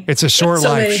many. It's a short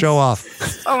life. Many. Show off.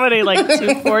 So many, like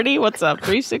 240. What's up?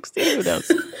 360? Who knows?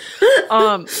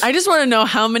 I just want to know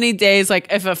how many days, like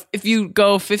if you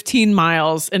go 15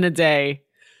 miles in a day,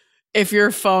 if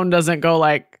your phone doesn't go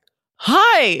like,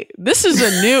 hi, this is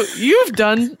you've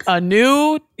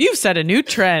set a new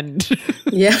trend.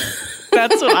 Yeah.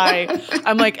 That's what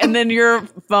I'm like. And then your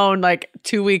phone, like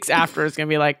 2 weeks after, is going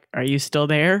to be like, are you still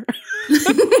there?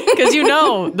 Because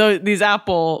these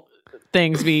Apple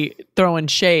things be throwing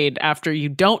shade after you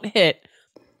don't hit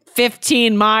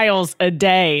 15 miles a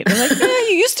day. They're like,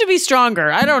 you used to be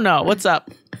stronger. I don't know. What's up?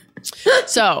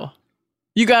 So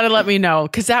you got to let me know,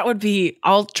 because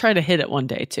I'll try to hit it one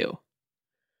day too.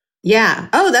 Yeah.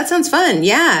 Oh, that sounds fun.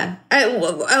 Yeah.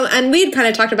 And we'd kind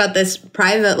of talked about this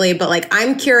privately, but like,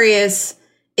 I'm curious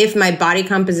if my body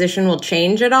composition will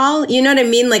change at all. You know what I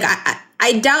mean? Like,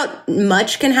 I doubt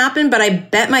much can happen, but I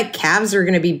bet my calves are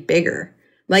going to be bigger.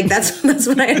 Like that's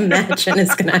what I imagine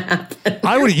is going to happen.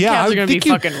 I would think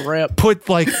you fucking ripped. Put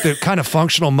like the kind of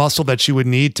functional muscle that you would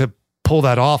need to pull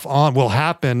that off will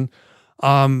happen.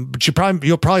 But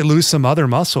you'll probably lose some other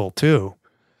muscle too.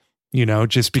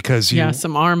 Just because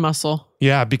some arm muscle.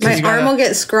 Yeah, because my arm will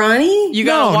get scrawny. You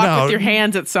gotta walk with your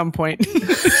hands at some point.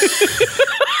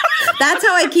 That's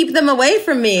how I keep them away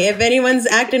from me. If anyone's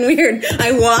acting weird,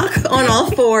 I walk on all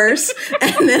fours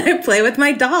and then I play with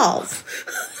my dolls.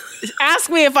 Ask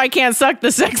me if I can't suck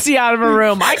the sexy out of a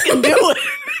room. I can do it.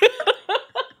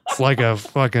 It's like a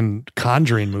fucking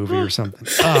Conjuring movie or something.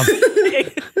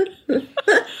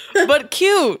 But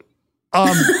cute.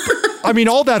 I mean,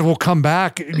 all that will come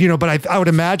back, but I would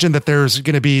imagine that there's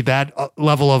going to be that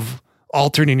level of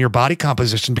altering your body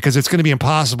composition, because it's going to be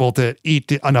impossible to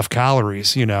eat enough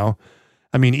calories,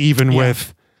 I mean, even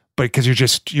because you're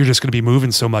just going to be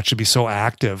moving so much, to be so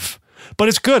active. But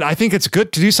it's good. I think it's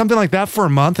good to do something like that for a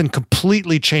month and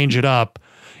completely change it up.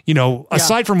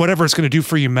 Aside from whatever it's going to do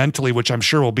for you mentally, which I'm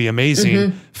sure will be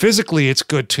amazing, physically, it's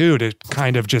good too, to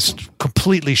kind of just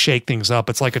completely shake things up.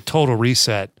 It's like a total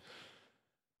reset.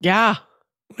 Yeah.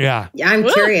 Yeah. Yeah. I'm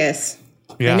curious.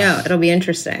 Yeah. I know. It'll be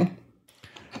interesting.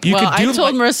 I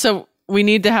told Marissa we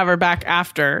need to have her back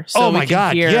after. So oh my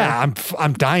God. Yeah.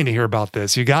 I'm dying to hear about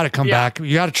this. You got to come back.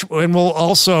 You got to, and we'll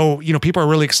also, people are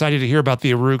really excited to hear about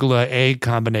the arugula egg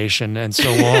combination. And so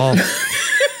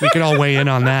we can all weigh in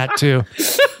on that too.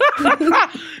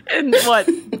 In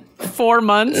 4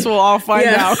 months, we'll all find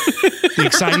out. The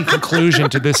exciting conclusion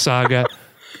to this saga.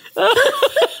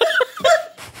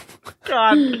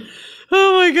 God.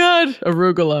 Oh my God.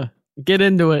 Arugula. Get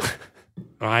into it.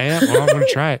 I am. Well, I'm going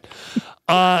to try it.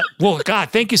 Well, God,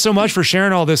 thank you so much for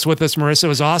sharing all this with us, Marissa. It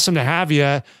was awesome to have you.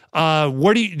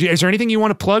 Is there anything you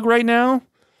want to plug right now?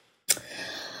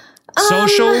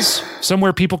 Socials,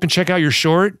 somewhere people can check out your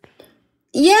short.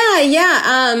 Yeah.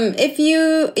 If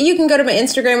you can go to my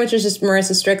Instagram, which is just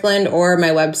Marissa Strickland, or my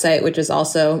website, which is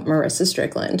also Marissa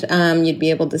Strickland. You'd be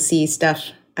able to see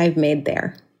stuff I've made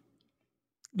there.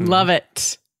 Love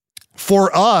it.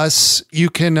 For us, you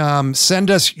can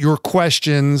send us your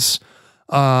questions,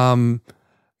 your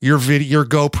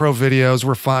GoPro videos.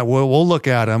 We're fine. We'll look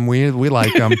at them. We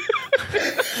like them.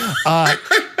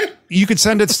 You can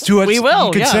send it to us. We will.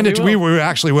 You can send it. We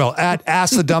actually will at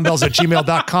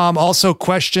askthedumbbells@gmail.com. Also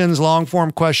questions, long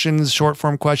form questions, short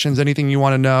form questions, anything you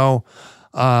want to know.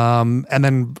 And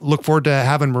then look forward to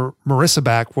having Marissa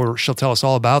back where she'll tell us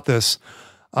all about this.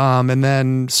 And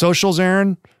then socials,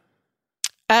 Aaron?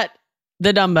 At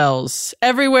the Dumbbells.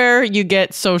 Everywhere you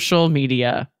get social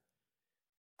media.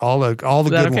 All the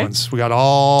good ones. We got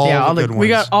all the good ones. We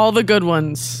got all the good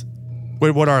ones.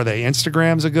 Wait, what are they?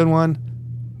 Instagram's a good one?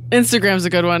 Instagram's a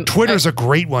good one. Twitter's a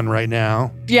great one right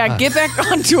now. Yeah, get back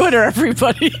on Twitter,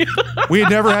 everybody. We had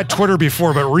never had Twitter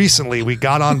before, but recently we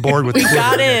got on board with Twitter. We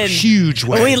got in. Huge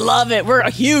way. We love it. We're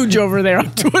huge over there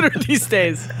on Twitter these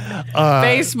days.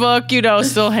 Facebook,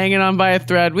 still hanging on by a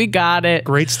thread. We got it.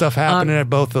 Great stuff happening at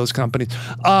both those companies.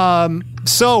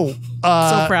 So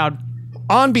proud.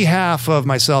 On behalf of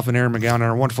myself and Aaron McGowan and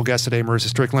our wonderful guest today, Marissa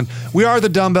Strickland, we are the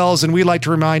Dumbbells, and we'd like to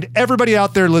remind everybody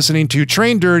out there listening to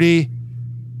train dirty,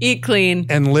 eat clean,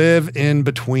 and live in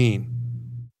between.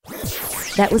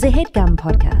 That was a HeadGum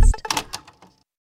podcast.